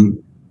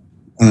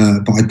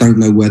 but I don't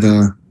know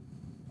whether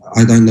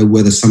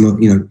some of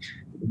we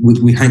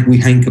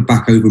hanker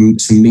back over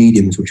some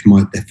mediums which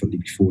might definitely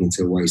be falling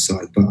to the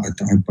wayside. But I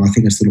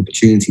think there's still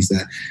opportunities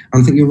there.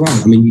 And I think you're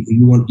right. I mean,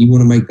 you want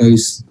to make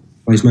those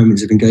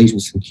moments of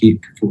engagement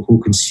for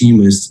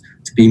consumers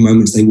to be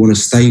moments they want to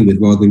stay with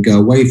rather than go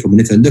away from. And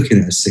if they're looking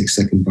at a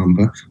 6-second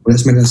bumper, well,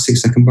 let's make that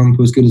 6-second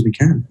bumper as good as we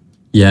can.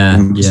 Yeah,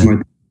 And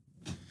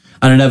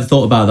I never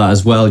thought about that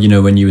as well,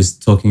 when you was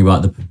talking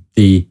about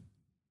the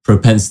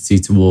propensity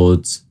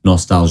towards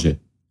nostalgia.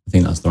 I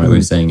think that's the right way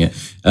of saying it.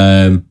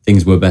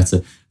 Things were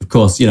better. Of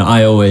course,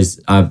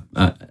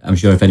 I'm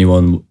sure if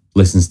anyone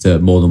listens to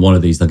more than one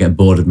of these, they'll get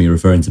bored of me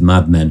referring to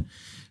Mad Men.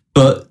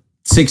 But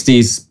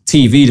 60s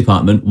TV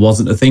department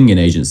wasn't a thing in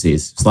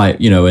agencies. It's like,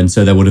 and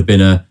so there would have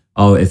been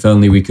if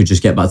only we could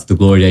just get back to the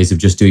glory days of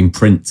just doing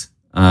print.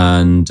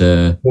 And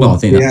I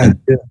think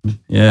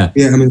yeah.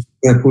 I mean,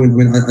 fair point. I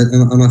mean,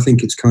 I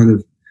think it's kind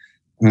of,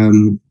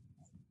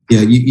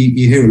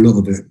 you hear a lot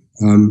of it,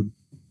 and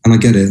I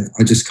get it.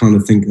 I just kind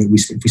of think that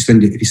if you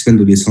spend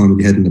all your time with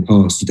your head in the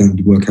past, you don't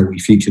really work out what your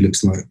future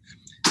looks like.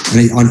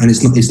 And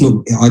it's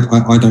not.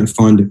 I don't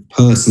find it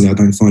personally. I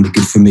don't find it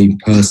good for me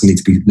personally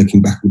to be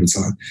looking back all the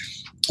time.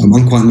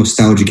 I'm quite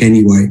nostalgic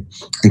anyway,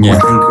 and quite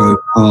anchor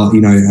art,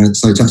 and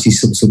so to actually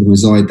sort of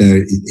reside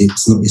there,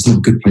 it's not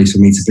a good place for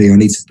me to be. I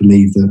need to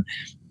believe that,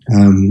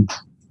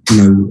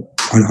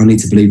 I need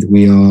to believe that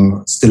we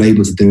are still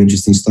able to do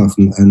interesting stuff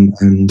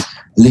and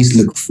at least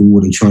look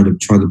forward and try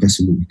the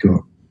best of what we've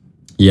got.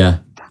 Yeah.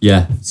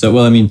 So,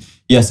 well, I mean,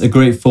 yes, a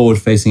great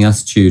forward-facing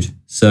attitude.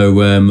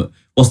 So,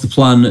 what's the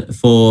plan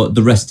for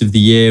the rest of the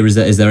year?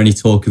 Is there any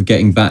talk of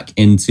getting back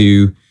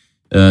into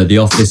the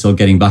office or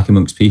getting back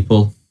amongst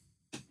people?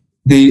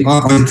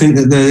 I think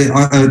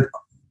that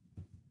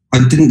I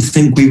didn't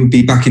think we would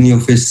be back in the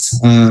office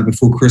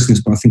before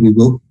Christmas, but I think we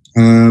will.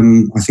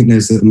 I think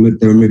there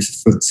are moves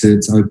afoot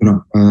to open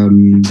up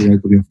the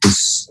Ogilvy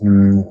office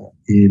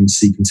in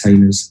Sea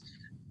Containers.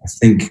 I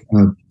think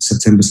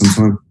September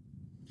sometime,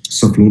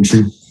 soft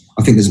launching.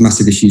 I think there's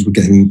massive issues with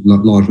getting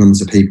large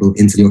numbers of people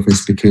into the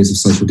office because of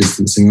social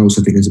distancing. I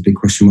also think there's a big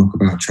question mark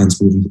about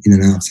transport in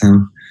and out of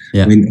town.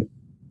 Yeah. I mean,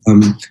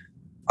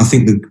 I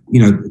think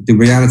the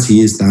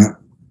reality is that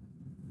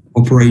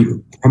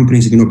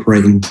companies have been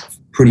operating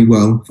pretty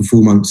well for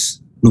 4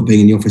 months, not being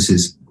in the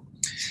offices.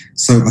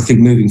 So I think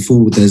moving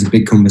forward, there's a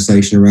big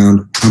conversation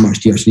around how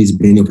much do you actually need to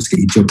be in the office to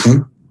get your job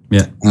done.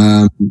 Yeah.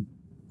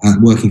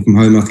 Working from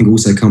home, I think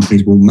also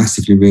companies will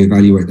massively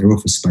reevaluate their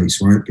office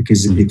space, right?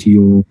 Because if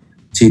you're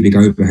too big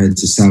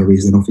overheads as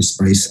salaries and office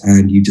space,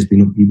 and you've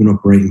been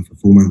operating for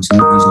 4 months and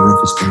not using your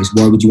office space,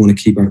 why would you want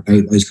to keep out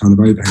those kind of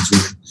overheads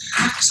running?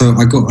 So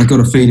I got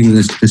a feeling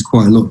there's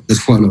quite a lot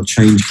of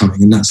change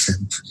coming in that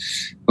sense.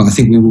 But I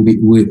think there will be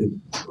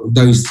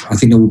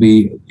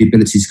the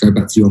ability to go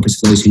back to the office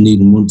for those who need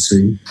and want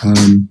to.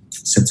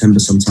 September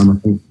sometime, I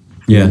think.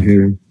 Yeah.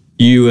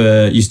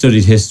 You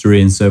studied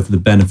history, and so for the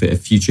benefit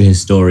of future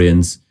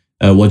historians,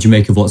 what do you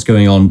make of what's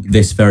going on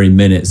this very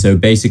minute? So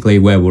basically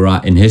where we're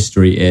at in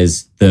history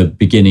is the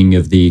beginning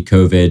of the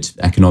COVID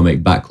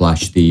economic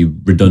backlash. The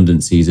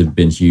redundancies have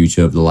been huge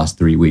over the last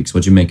 3 weeks.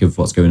 What do you make of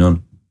what's going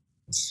on?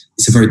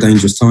 It's a very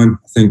dangerous time,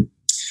 I think.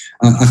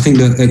 I think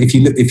that if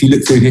you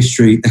look through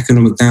history,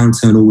 economic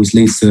downturn always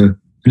leads to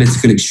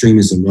political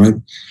extremism, right?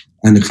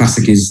 And the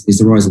classic is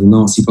the rise of the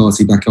Nazi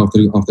Party back after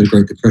the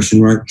Great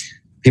Depression, right?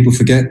 People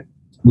forget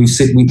we've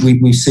seen some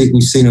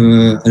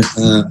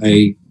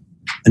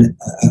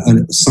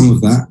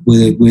of that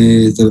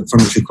with the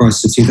financial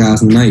crisis of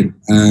 2008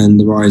 and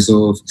the rise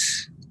of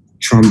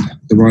Trump,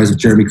 the rise of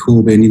Jeremy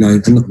Corbyn, and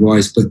not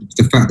rise, but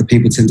the fact that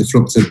people tend to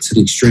flock to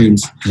the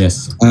extremes.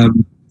 Yes.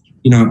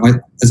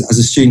 as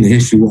a student of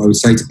history, what I would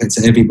say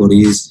to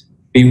everybody is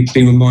be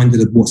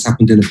reminded of what's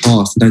happened in the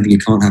past. I don't think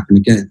it can't happen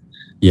again.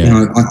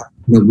 Yeah.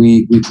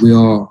 We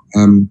are.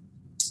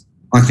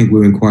 I think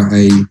we're in quite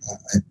a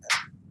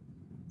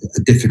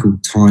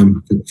difficult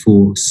time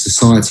for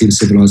society and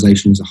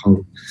civilization as a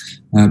whole,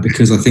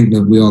 because I think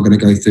that we are going to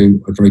go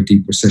through a very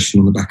deep recession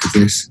on the back of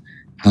this.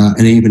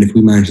 And even if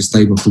we manage to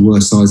stave off the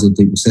worst sides of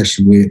the deep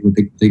recession,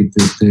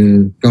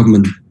 the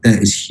government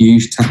debt is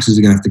huge. Taxes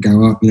are going to have to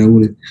go up. There's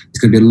going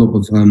to be a lot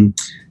of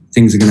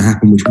things are going to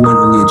happen which weren't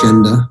on the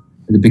agenda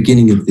at the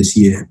beginning of this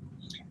year.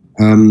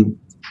 So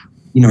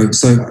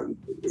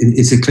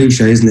it's a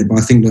cliche, isn't it? But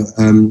I think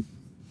that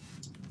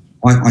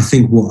I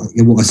think what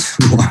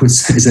I would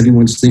say is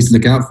everyone just needs to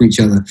look out for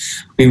each other.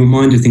 Be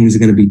reminded things are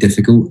going to be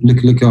difficult.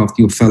 Look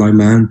after your fellow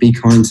man. Be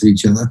kind to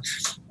each other,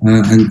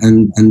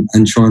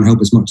 and try and help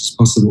as much as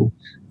possible.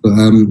 But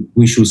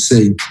we shall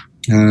see.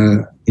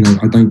 I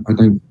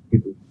don't.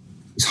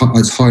 It's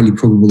highly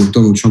probable that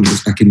Donald Trump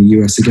is back in the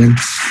US again,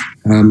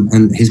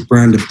 and his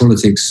brand of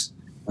politics,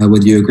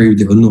 whether you agree with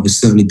it or not, is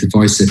certainly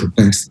divisive at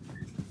best.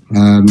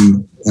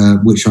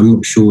 Which I'm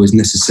not sure is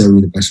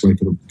necessarily the best way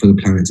for the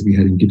planet to be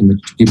heading, given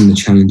the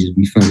challenges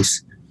we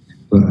face.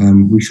 But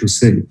we shall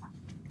see.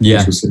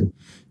 Yeah,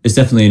 it's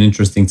definitely an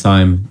interesting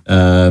time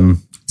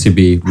to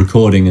be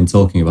recording and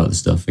talking about this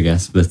stuff, I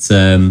guess.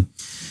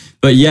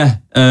 But yeah.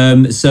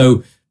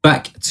 So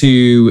back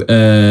to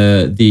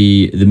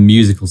the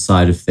musical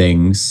side of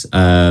things,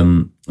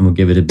 and we'll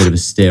give it a bit of a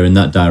steer in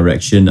that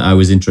direction. I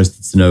was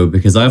interested to know,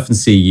 because I often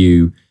see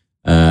you,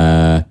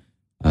 what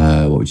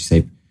would you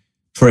say,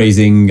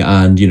 praising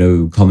and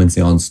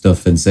commenting on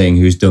stuff and saying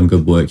who's done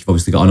good work. You've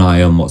obviously got an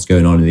eye on what's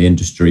going on in the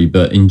industry,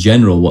 but in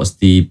general, what's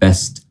the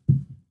best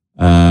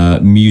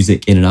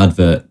music in an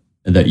advert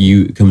that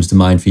comes to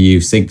mind for you?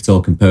 Synced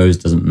or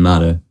composed, doesn't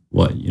matter.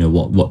 What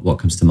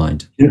comes to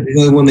mind?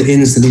 The one that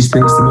instantly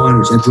springs to mind,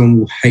 which everyone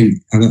will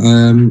hate,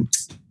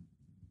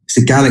 it's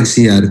a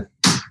Galaxy ad,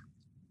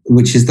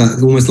 which is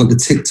that almost like the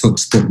TikTok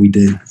spot we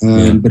did,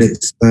 but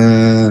it's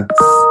a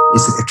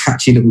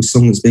catchy little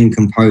song that's being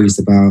composed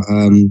about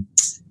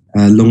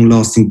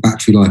long-lasting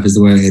battery life, is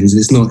the way it ends.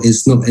 It's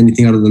not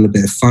anything other than a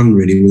bit of fun,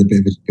 really, with a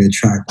bit of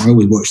track. I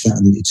always watch that,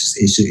 and it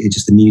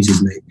just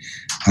amuses me,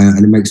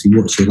 and it makes me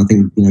watch it. And I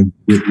think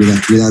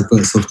with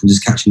adverts often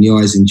just catching the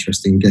eye is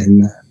interesting.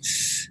 Getting that.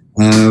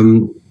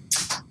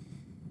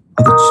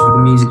 Other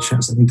music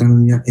tracks that have been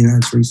done in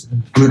ads recently.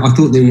 I mean, I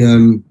thought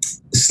the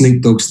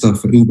Snoop Dogg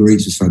stuff for Uber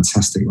Eats was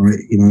fantastic, right?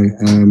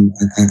 And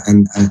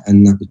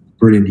that was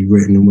brilliantly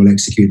written and well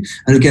executed.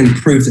 And again,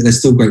 proof that there's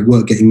still great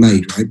work getting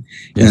made, right?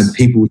 Yes.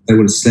 People, they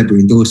want a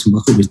celebrity endorsement, but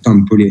I thought it was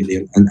done brilliantly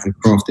and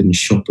crafted and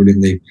shot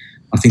brilliantly.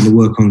 I think the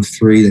work on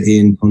 3 that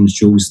Ian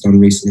Pons-Jules has done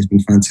recently has been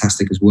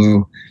fantastic as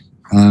well.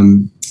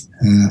 And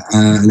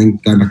then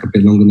going back a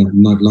bit longer,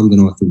 Night London,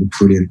 I thought was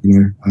brilliant,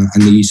 and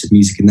the use of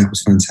music in that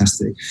was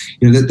fantastic.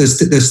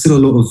 There's still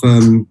a lot of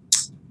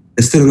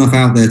there's still enough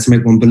out there to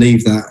make one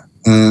believe that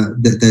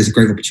there's a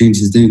great opportunity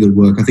to do good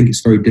work. I think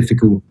it's very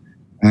difficult.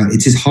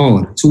 It is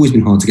hard. It's always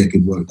been hard to get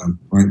good work done,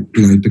 right?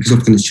 Because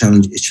often it's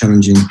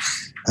challenging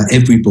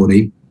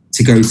everybody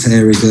to go to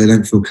areas where they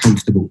don't feel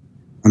comfortable.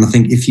 And I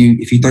think if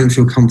you don't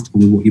feel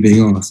comfortable with what you're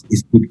being asked,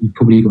 you've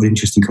probably got an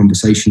interesting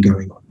conversation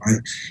going on, right?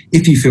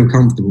 If you feel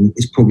comfortable,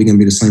 it's probably going to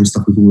be the same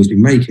stuff we've always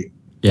been making.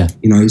 Yeah.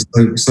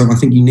 So I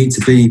think you need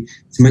to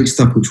make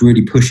stuff which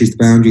really pushes the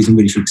boundaries and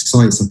really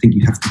excites. I think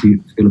you have to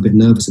feel a bit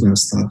nervous about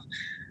stuff.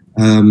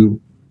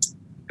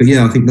 But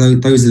yeah, I think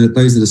those are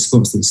the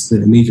spots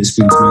that immediately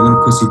spring to mind. And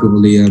of course, you've got all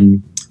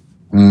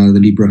the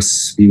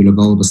Libras Viva La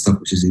Vulva stuff,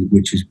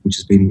 which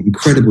has been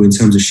incredible in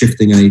terms of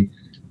shifting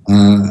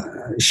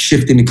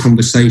the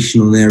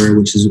conversation on an area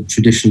which has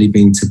traditionally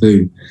been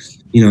taboo.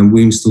 And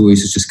Womb Stories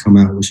has just come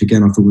out, which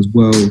again I thought was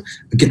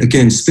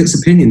again splits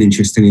opinion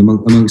interestingly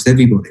amongst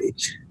everybody,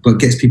 but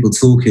gets people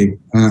talking,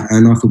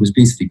 and I thought was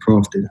beautifully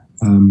crafted.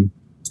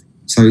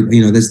 So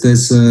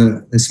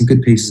there's some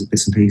good bits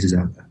and pieces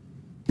out there.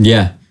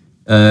 Yeah.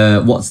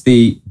 What's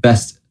the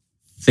best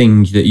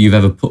thing that you've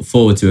ever put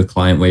forward to a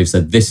client where you've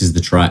said this is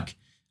the track,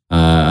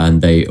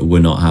 and they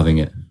were not having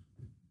it?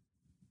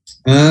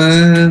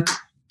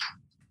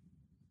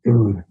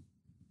 God.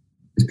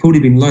 There's probably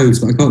been loads,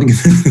 but I can't think of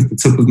it at the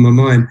top of my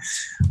mind.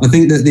 I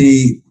think that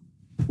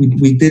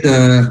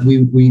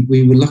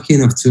we were lucky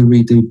enough to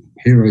redo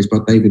Heroes by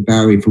David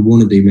Bowie for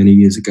Wannabe many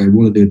years ago.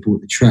 Wannabe had bought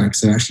the track,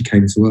 so it actually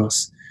came to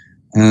us.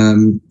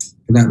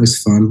 But that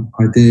was fun.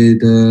 I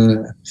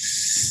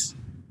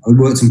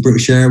worked on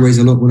British Airways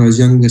a lot when I was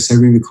younger, so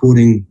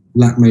re-recording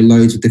Lacme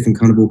loads of different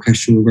kind of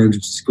orchestral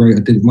arrangements is great. I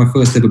did my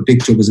first ever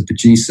big job as a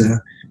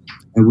producer.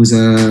 I was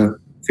a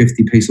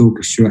 50-piece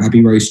orchestra at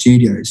Abbey Road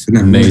Studios for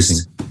Nat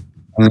West,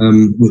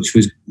 which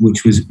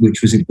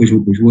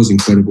was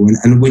incredible.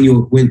 And when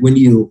you're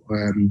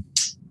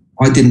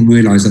I didn't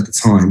realise at the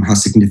time how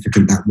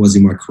significant that was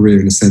in my career.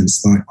 In a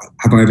sense, like,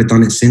 have I ever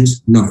done it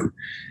since? No.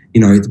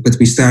 But to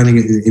be standing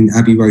in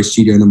Abbey Road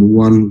Studio number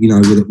 1,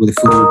 with a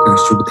full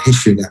orchestra, with the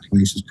history of that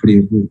place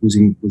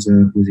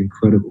was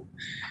incredible.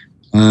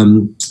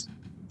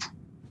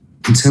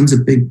 in terms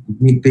of big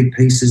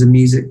pieces of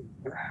music,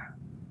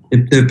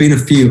 there have been a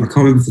few. I can't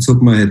remember off the top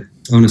of my head,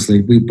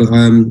 honestly. But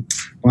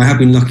I have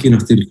been lucky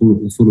enough to do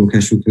the full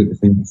orchestral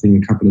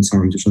thing a couple of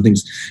times, which I think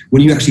is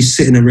when you actually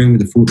sit in a room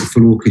with the full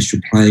orchestra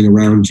playing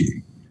around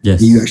you.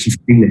 Yes. You actually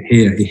feel it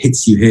here. It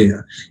hits you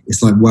here.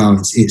 It's like, wow. We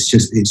redid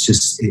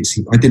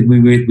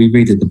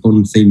the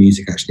Bond theme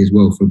music actually as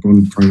well for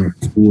Bond promo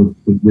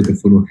with the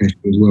full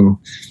orchestra as well.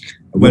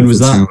 When was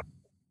that?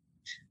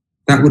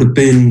 That would have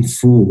been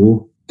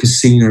for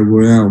Casino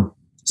Royale.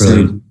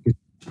 Brilliant.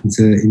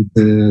 So into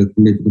the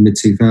mid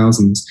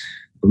 2000s.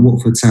 But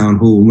Watford Town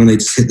Hall, when they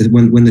just hit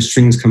when the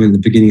strings come in at the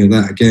beginning of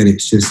that again,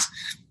 it's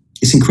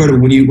incredible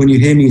when you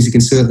hear music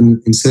in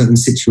certain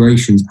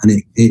situations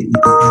and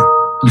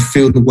you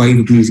feel the wave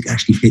of music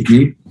actually hit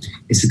you.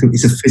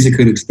 It's a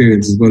physical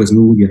experience as well as an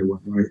audio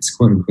one, right? It's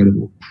quite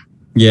incredible.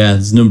 Yeah,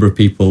 there's a number of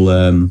people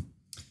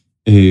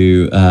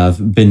who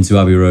have been to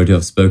Abbey Road who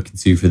I've spoken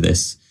to for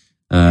this.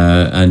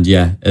 And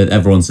yeah,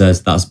 everyone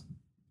says that's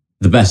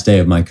the best day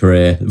of my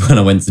career when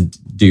I went to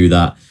do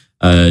that.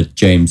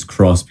 James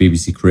Cross,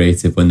 BBC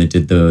Creative, when they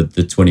did the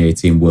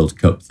 2018 World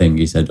Cup thing,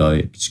 he said,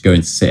 just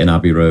going to sit in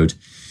Abbey Road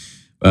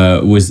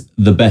was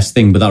the best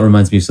thing. But that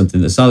reminds me of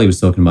something that Sally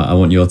was talking about. I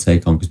want your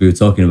take on, because we were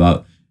talking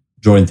about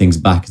drawing things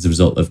back as a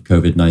result of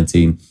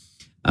COVID-19.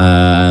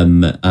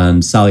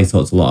 And Sally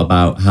talked a lot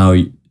about how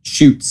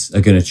shoots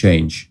are going to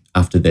change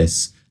after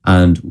this.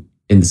 And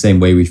in the same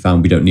way we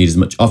found we don't need as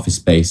much office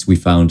space, we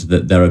found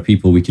that there are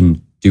people we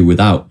can do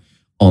without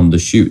on the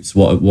shoots.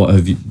 What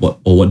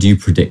do you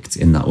predict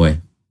in that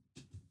way?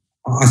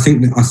 I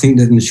think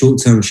that in the short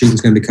term, shooting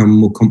is going to become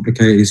more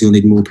complicated as you'll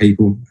need more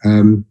people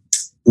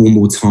or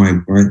more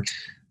time, right?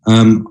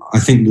 I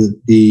think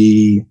that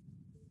the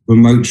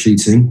remote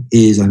shooting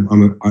is,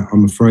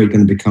 I'm afraid,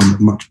 going to become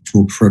much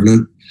more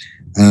prevalent.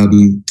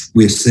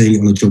 We're seeing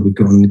it on a job we've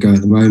got on the go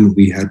at the moment.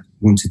 We had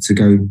wanted to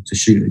go to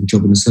shoot a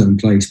job in a certain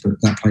place, but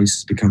that place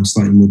has become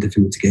slightly more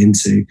difficult to get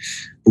into,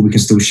 but we can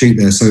still shoot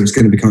there. So it's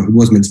going to become, it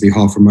was meant to be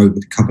half remote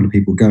with a couple of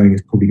people going.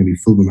 It's probably going to be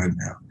full remote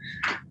now.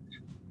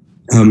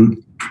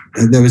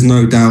 There is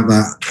no doubt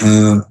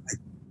that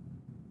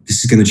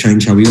this is going to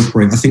change how we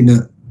operate. I think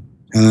that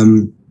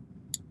in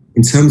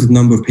terms of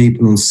number of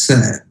people on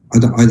set, I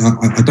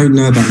don't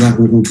know about that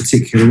or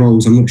particular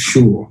roles. I'm not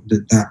sure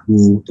that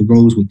the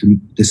roles will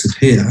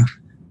disappear.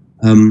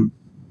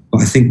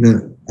 But I think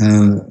that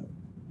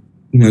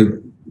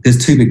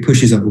there's two big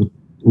pushes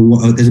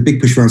there's a big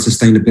push around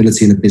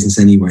sustainability in the business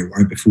anyway,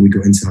 right? Before we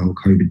got into the whole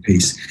COVID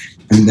piece,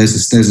 and there's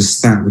a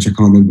stat which I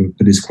can't remember,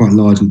 but it's quite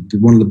large. And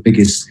one of the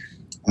biggest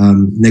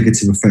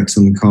negative effects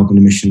on the carbon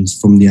emissions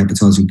from the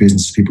advertising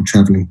business is people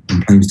travelling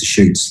on planes to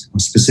shoots,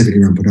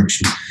 specifically around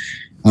production.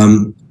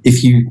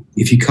 If you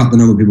cut the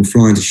number of people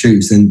flying to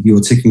shoots, then you're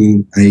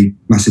ticking a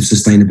massive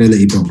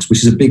sustainability box,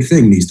 which is a big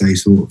thing these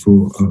days for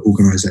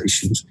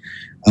organisations.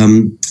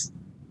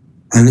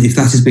 And if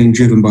that is being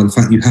driven by the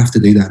fact you have to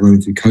do that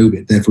running through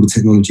COVID, therefore the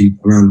technology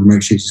around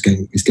remote shoots is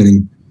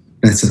getting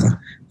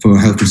better for a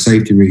health and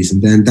safety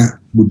reason, then that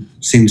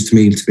seems to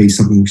me to be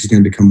something which is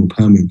going to become more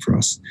permanent for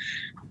us.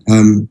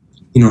 I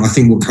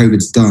think what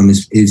COVID's done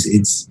is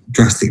it's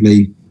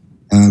drastically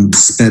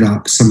sped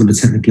up some of the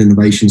technical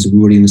innovations that were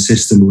already in the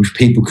system, which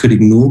people could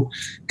ignore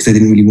because they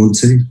didn't really want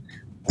to.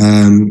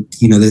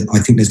 I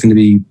think there's going to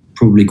be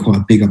probably quite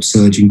a big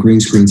upsurge in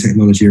green screen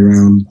technology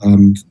around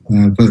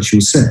virtual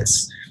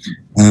sets.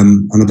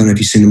 And I don't know if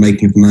you've seen the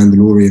making of The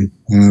Mandalorian,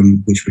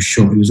 which was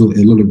shot. A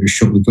lot of it was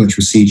shot with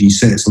virtual CG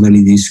sets on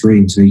LED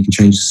screens, so you can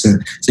change the set.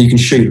 So you can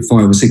shoot at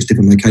 5 or 6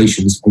 different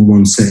locations on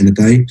one set in a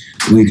day,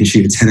 or you can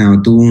shoot a 10-hour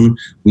dawn.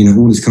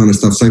 All this kind of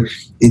stuff. So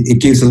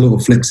it gives a lot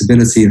of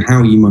flexibility in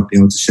how you might be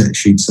able to set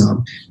shoots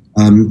up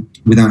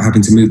without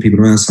having to move people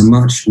around so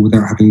much, or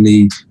without having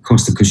the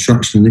cost of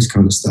construction and this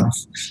kind of stuff.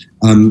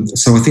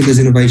 So I think there's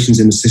innovations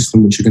in the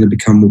system which are going to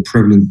become more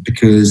prevalent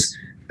because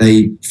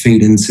they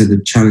feed into the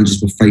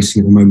challenges we're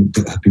facing at the moment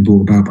that have been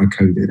brought about by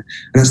COVID. And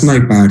that's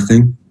no bad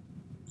thing.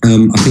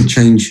 I think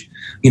change,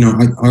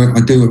 I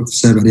do have to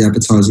say about the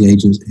advertising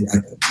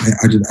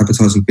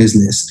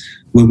business.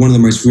 We're one of the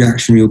most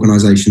reactionary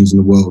organisations in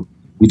the world.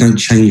 We don't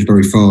change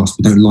very fast.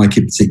 We don't like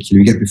it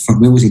particularly.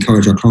 We always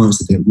encourage our clients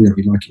to do it. We don't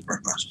really like it very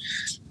much.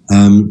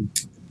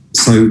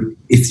 So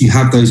if you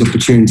have those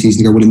opportunities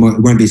and go, well, it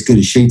won't be as good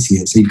as shooting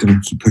it, so you've got to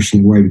keep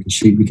pushing it away. We can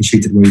shoot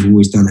it the way we've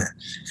always done it.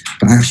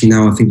 But actually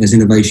now I think there's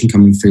innovation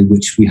coming through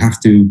which we have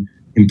to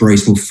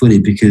embrace more fully,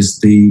 because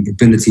the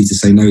ability to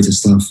say no to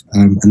stuff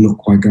and not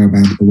quite go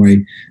about it the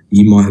way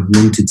you might have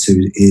wanted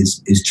to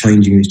is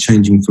changing. And it's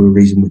changing for a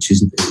reason which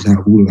is out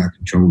of all of our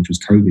control, which was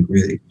COVID,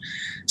 really.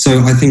 So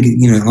I think,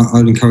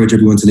 I'd encourage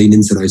everyone to lean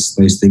into those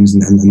things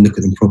and look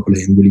at them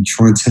properly and really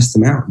try and test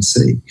them out and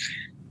see.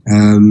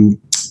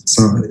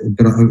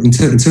 But in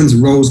terms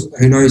of roles,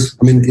 who knows?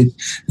 I mean, the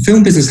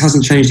film business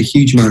hasn't changed a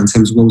huge amount in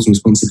terms of roles and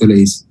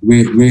responsibilities,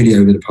 really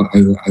over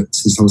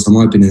since the whole time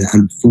I've been in it,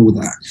 and before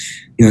that.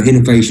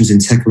 Innovations in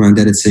tech around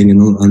editing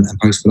and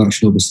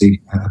post-production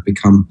obviously have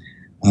become,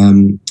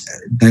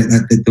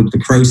 the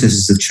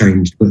processes have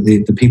changed, but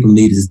the people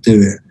needed to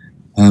do it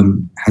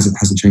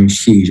hasn't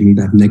changed huge. I mean, you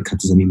don't have leg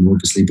cutters anymore,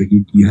 obviously, but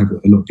you have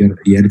a lot of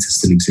the editors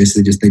still exist.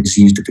 They just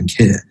use different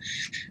kit.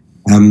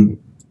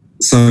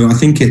 So I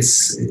think it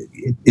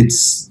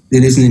is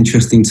an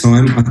interesting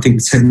time. I think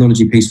the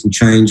technology piece will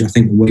change. I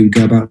think the way we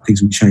go about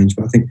things will change.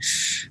 But I think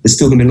there's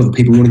still going to be a lot of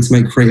people wanting to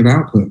make creative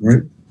output,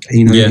 right?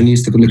 You know, and you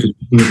used to have a look at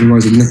the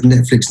rise of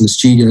Netflix and the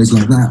studios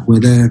like that, where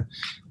they're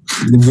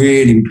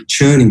really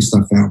churning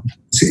stuff out.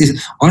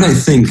 I don't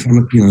think,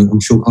 I'm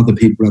sure other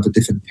people have a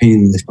different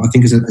opinion on this, but I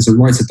think as a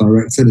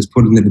writer-director, there's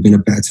probably never been a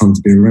better time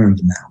to be around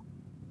than now.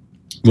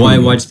 Why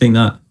do you think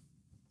that?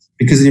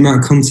 Because of the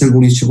amount of content,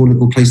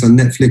 all places like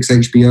Netflix,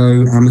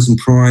 HBO, Amazon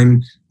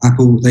Prime,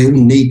 Apple, they all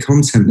need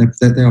content.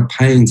 They are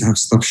paying to have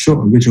stuff shot,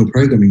 original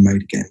programming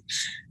made again.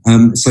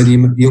 So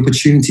the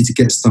opportunity to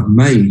get stuff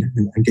made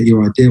and get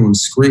your idea on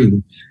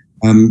screen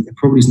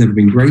probably has never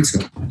been greater.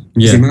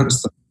 The amount of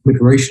stuff,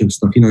 proliferation of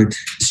stuff. You know, the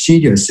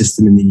studio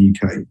system in the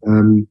UK,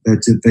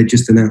 they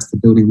just announced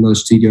they're building another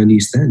studio in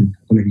East End.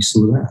 I don't know if you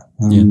saw that,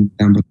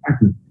 down by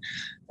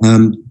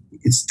Pagnell.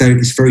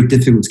 It's very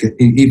difficult to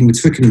get, even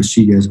with Twickenham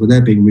studios, where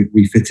they're being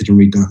refitted and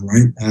redone,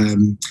 right?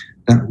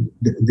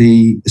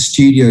 The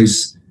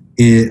studios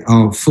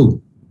are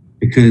full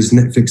because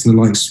Netflix and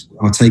the likes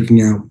are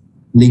taking out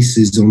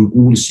leases on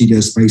all the studio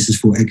spaces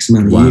for X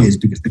amount of years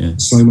because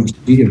there's so much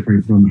studio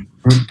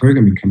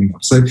programming coming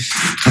up. So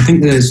I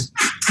think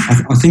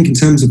I think in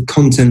terms of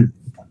content,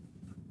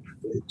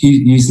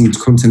 using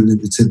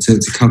content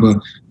to cover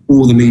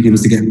all the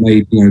mediums to get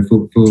made, you know,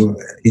 for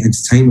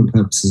entertainment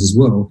purposes as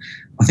well.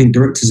 I think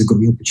directors have got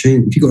the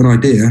opportunity. If you've got an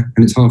idea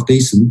and it's half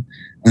decent,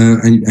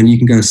 and you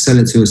can go and sell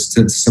it to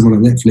someone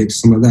like Netflix,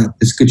 something like that,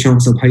 there's a good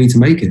chance they'll pay you to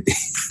make it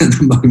at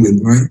the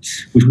moment, right?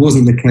 Which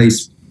wasn't the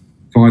case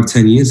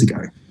 5-10 years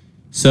ago.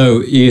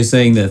 So you're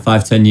saying that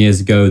 5-10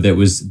 years ago, there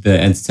was the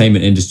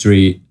entertainment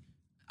industry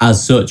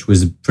as such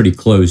was a pretty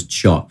closed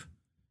shop,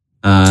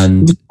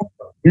 and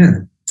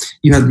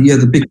you had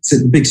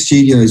the big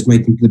studios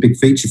making the big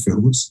feature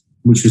films,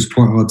 which was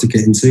quite hard to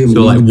get into.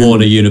 So like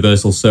Warner,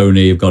 Universal,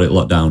 Sony have got it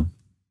locked down.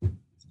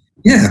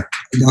 Yeah,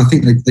 I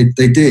think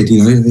they did,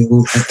 you know,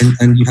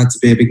 and you had to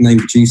be a big name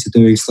producer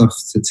doing stuff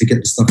to get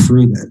the stuff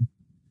through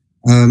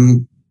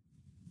then.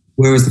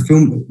 Whereas the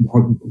film,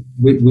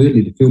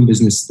 weirdly, the film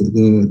business,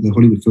 the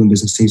Hollywood film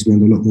business seems to be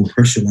under a lot more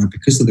pressure now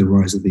because of the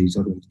rise of these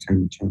other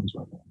entertainment channels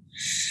like that.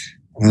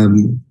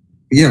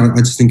 I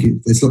just think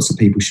there's lots of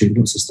people shooting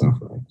lots of stuff,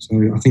 right? So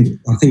I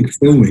think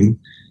filming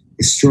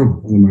is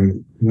strong at the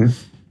moment,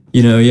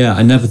 you know?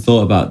 I never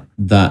thought about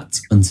that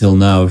until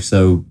now.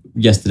 So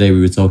yesterday we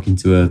were talking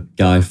to a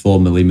guy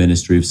formerly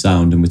Ministry of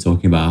Sound, and we're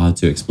talking about how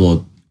to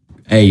explore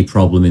a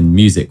problem in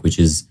music, which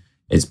is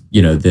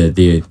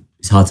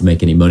it's hard to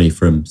make any money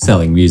from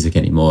selling music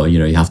anymore. You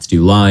know, you have to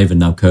do live, and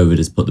now COVID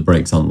has put the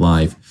brakes on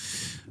live.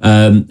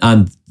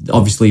 And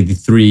obviously the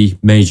three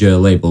major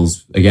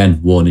labels,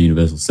 again, Warner,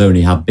 Universal,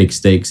 Sony, have big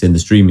stakes in the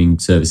streaming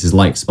services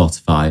like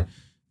Spotify,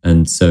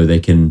 and so they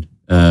can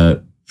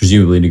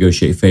presumably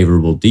negotiate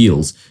favorable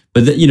deals.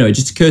 But it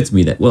just occurred to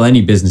me that, well,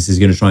 any business is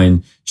going to try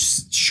and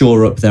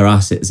shore up their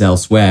assets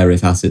elsewhere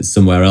if assets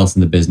somewhere else in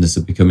the business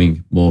are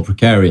becoming more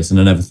precarious. And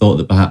I never thought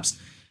that perhaps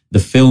the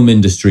film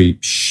industry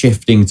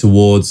shifting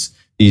towards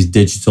these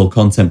digital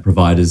content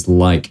providers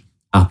like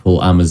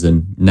Apple,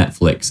 Amazon,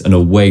 Netflix, and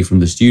away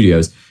from the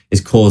studios is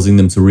causing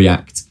them to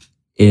react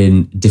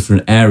in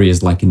different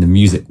areas, like in the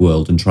music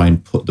world, and try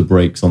and put the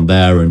brakes on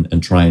there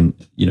and try and,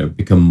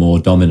 become more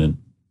dominant.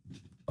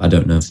 I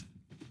don't know.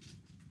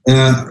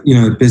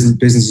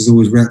 Businesses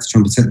always react to try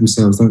and protect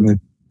themselves, don't they?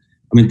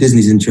 I mean,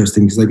 Disney's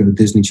interesting because they've got a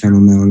Disney Channel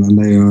now, and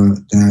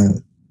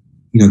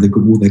they've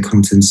got all their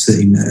content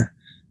sitting there,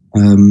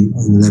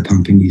 and they're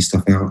pumping new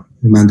stuff out.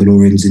 The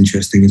Mandalorian's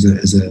interesting as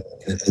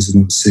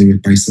another series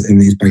based on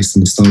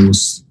the Star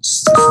Wars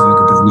saga,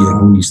 but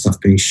whole new stuff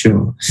being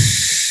shot.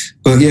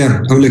 But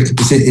look,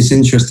 it's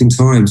interesting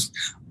times.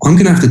 I'm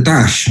going to have to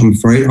dash, I'm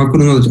afraid. I've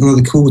got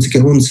another call to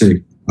get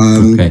onto.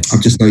 Okay.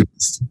 I've just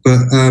noticed, but.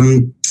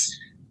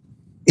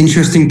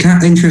 Interesting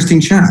chat.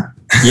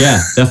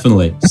 Yeah,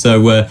 definitely.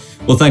 So,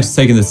 thanks for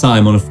taking the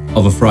time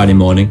of a Friday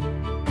morning,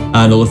 and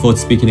I look forward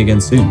to speaking again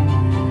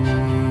soon.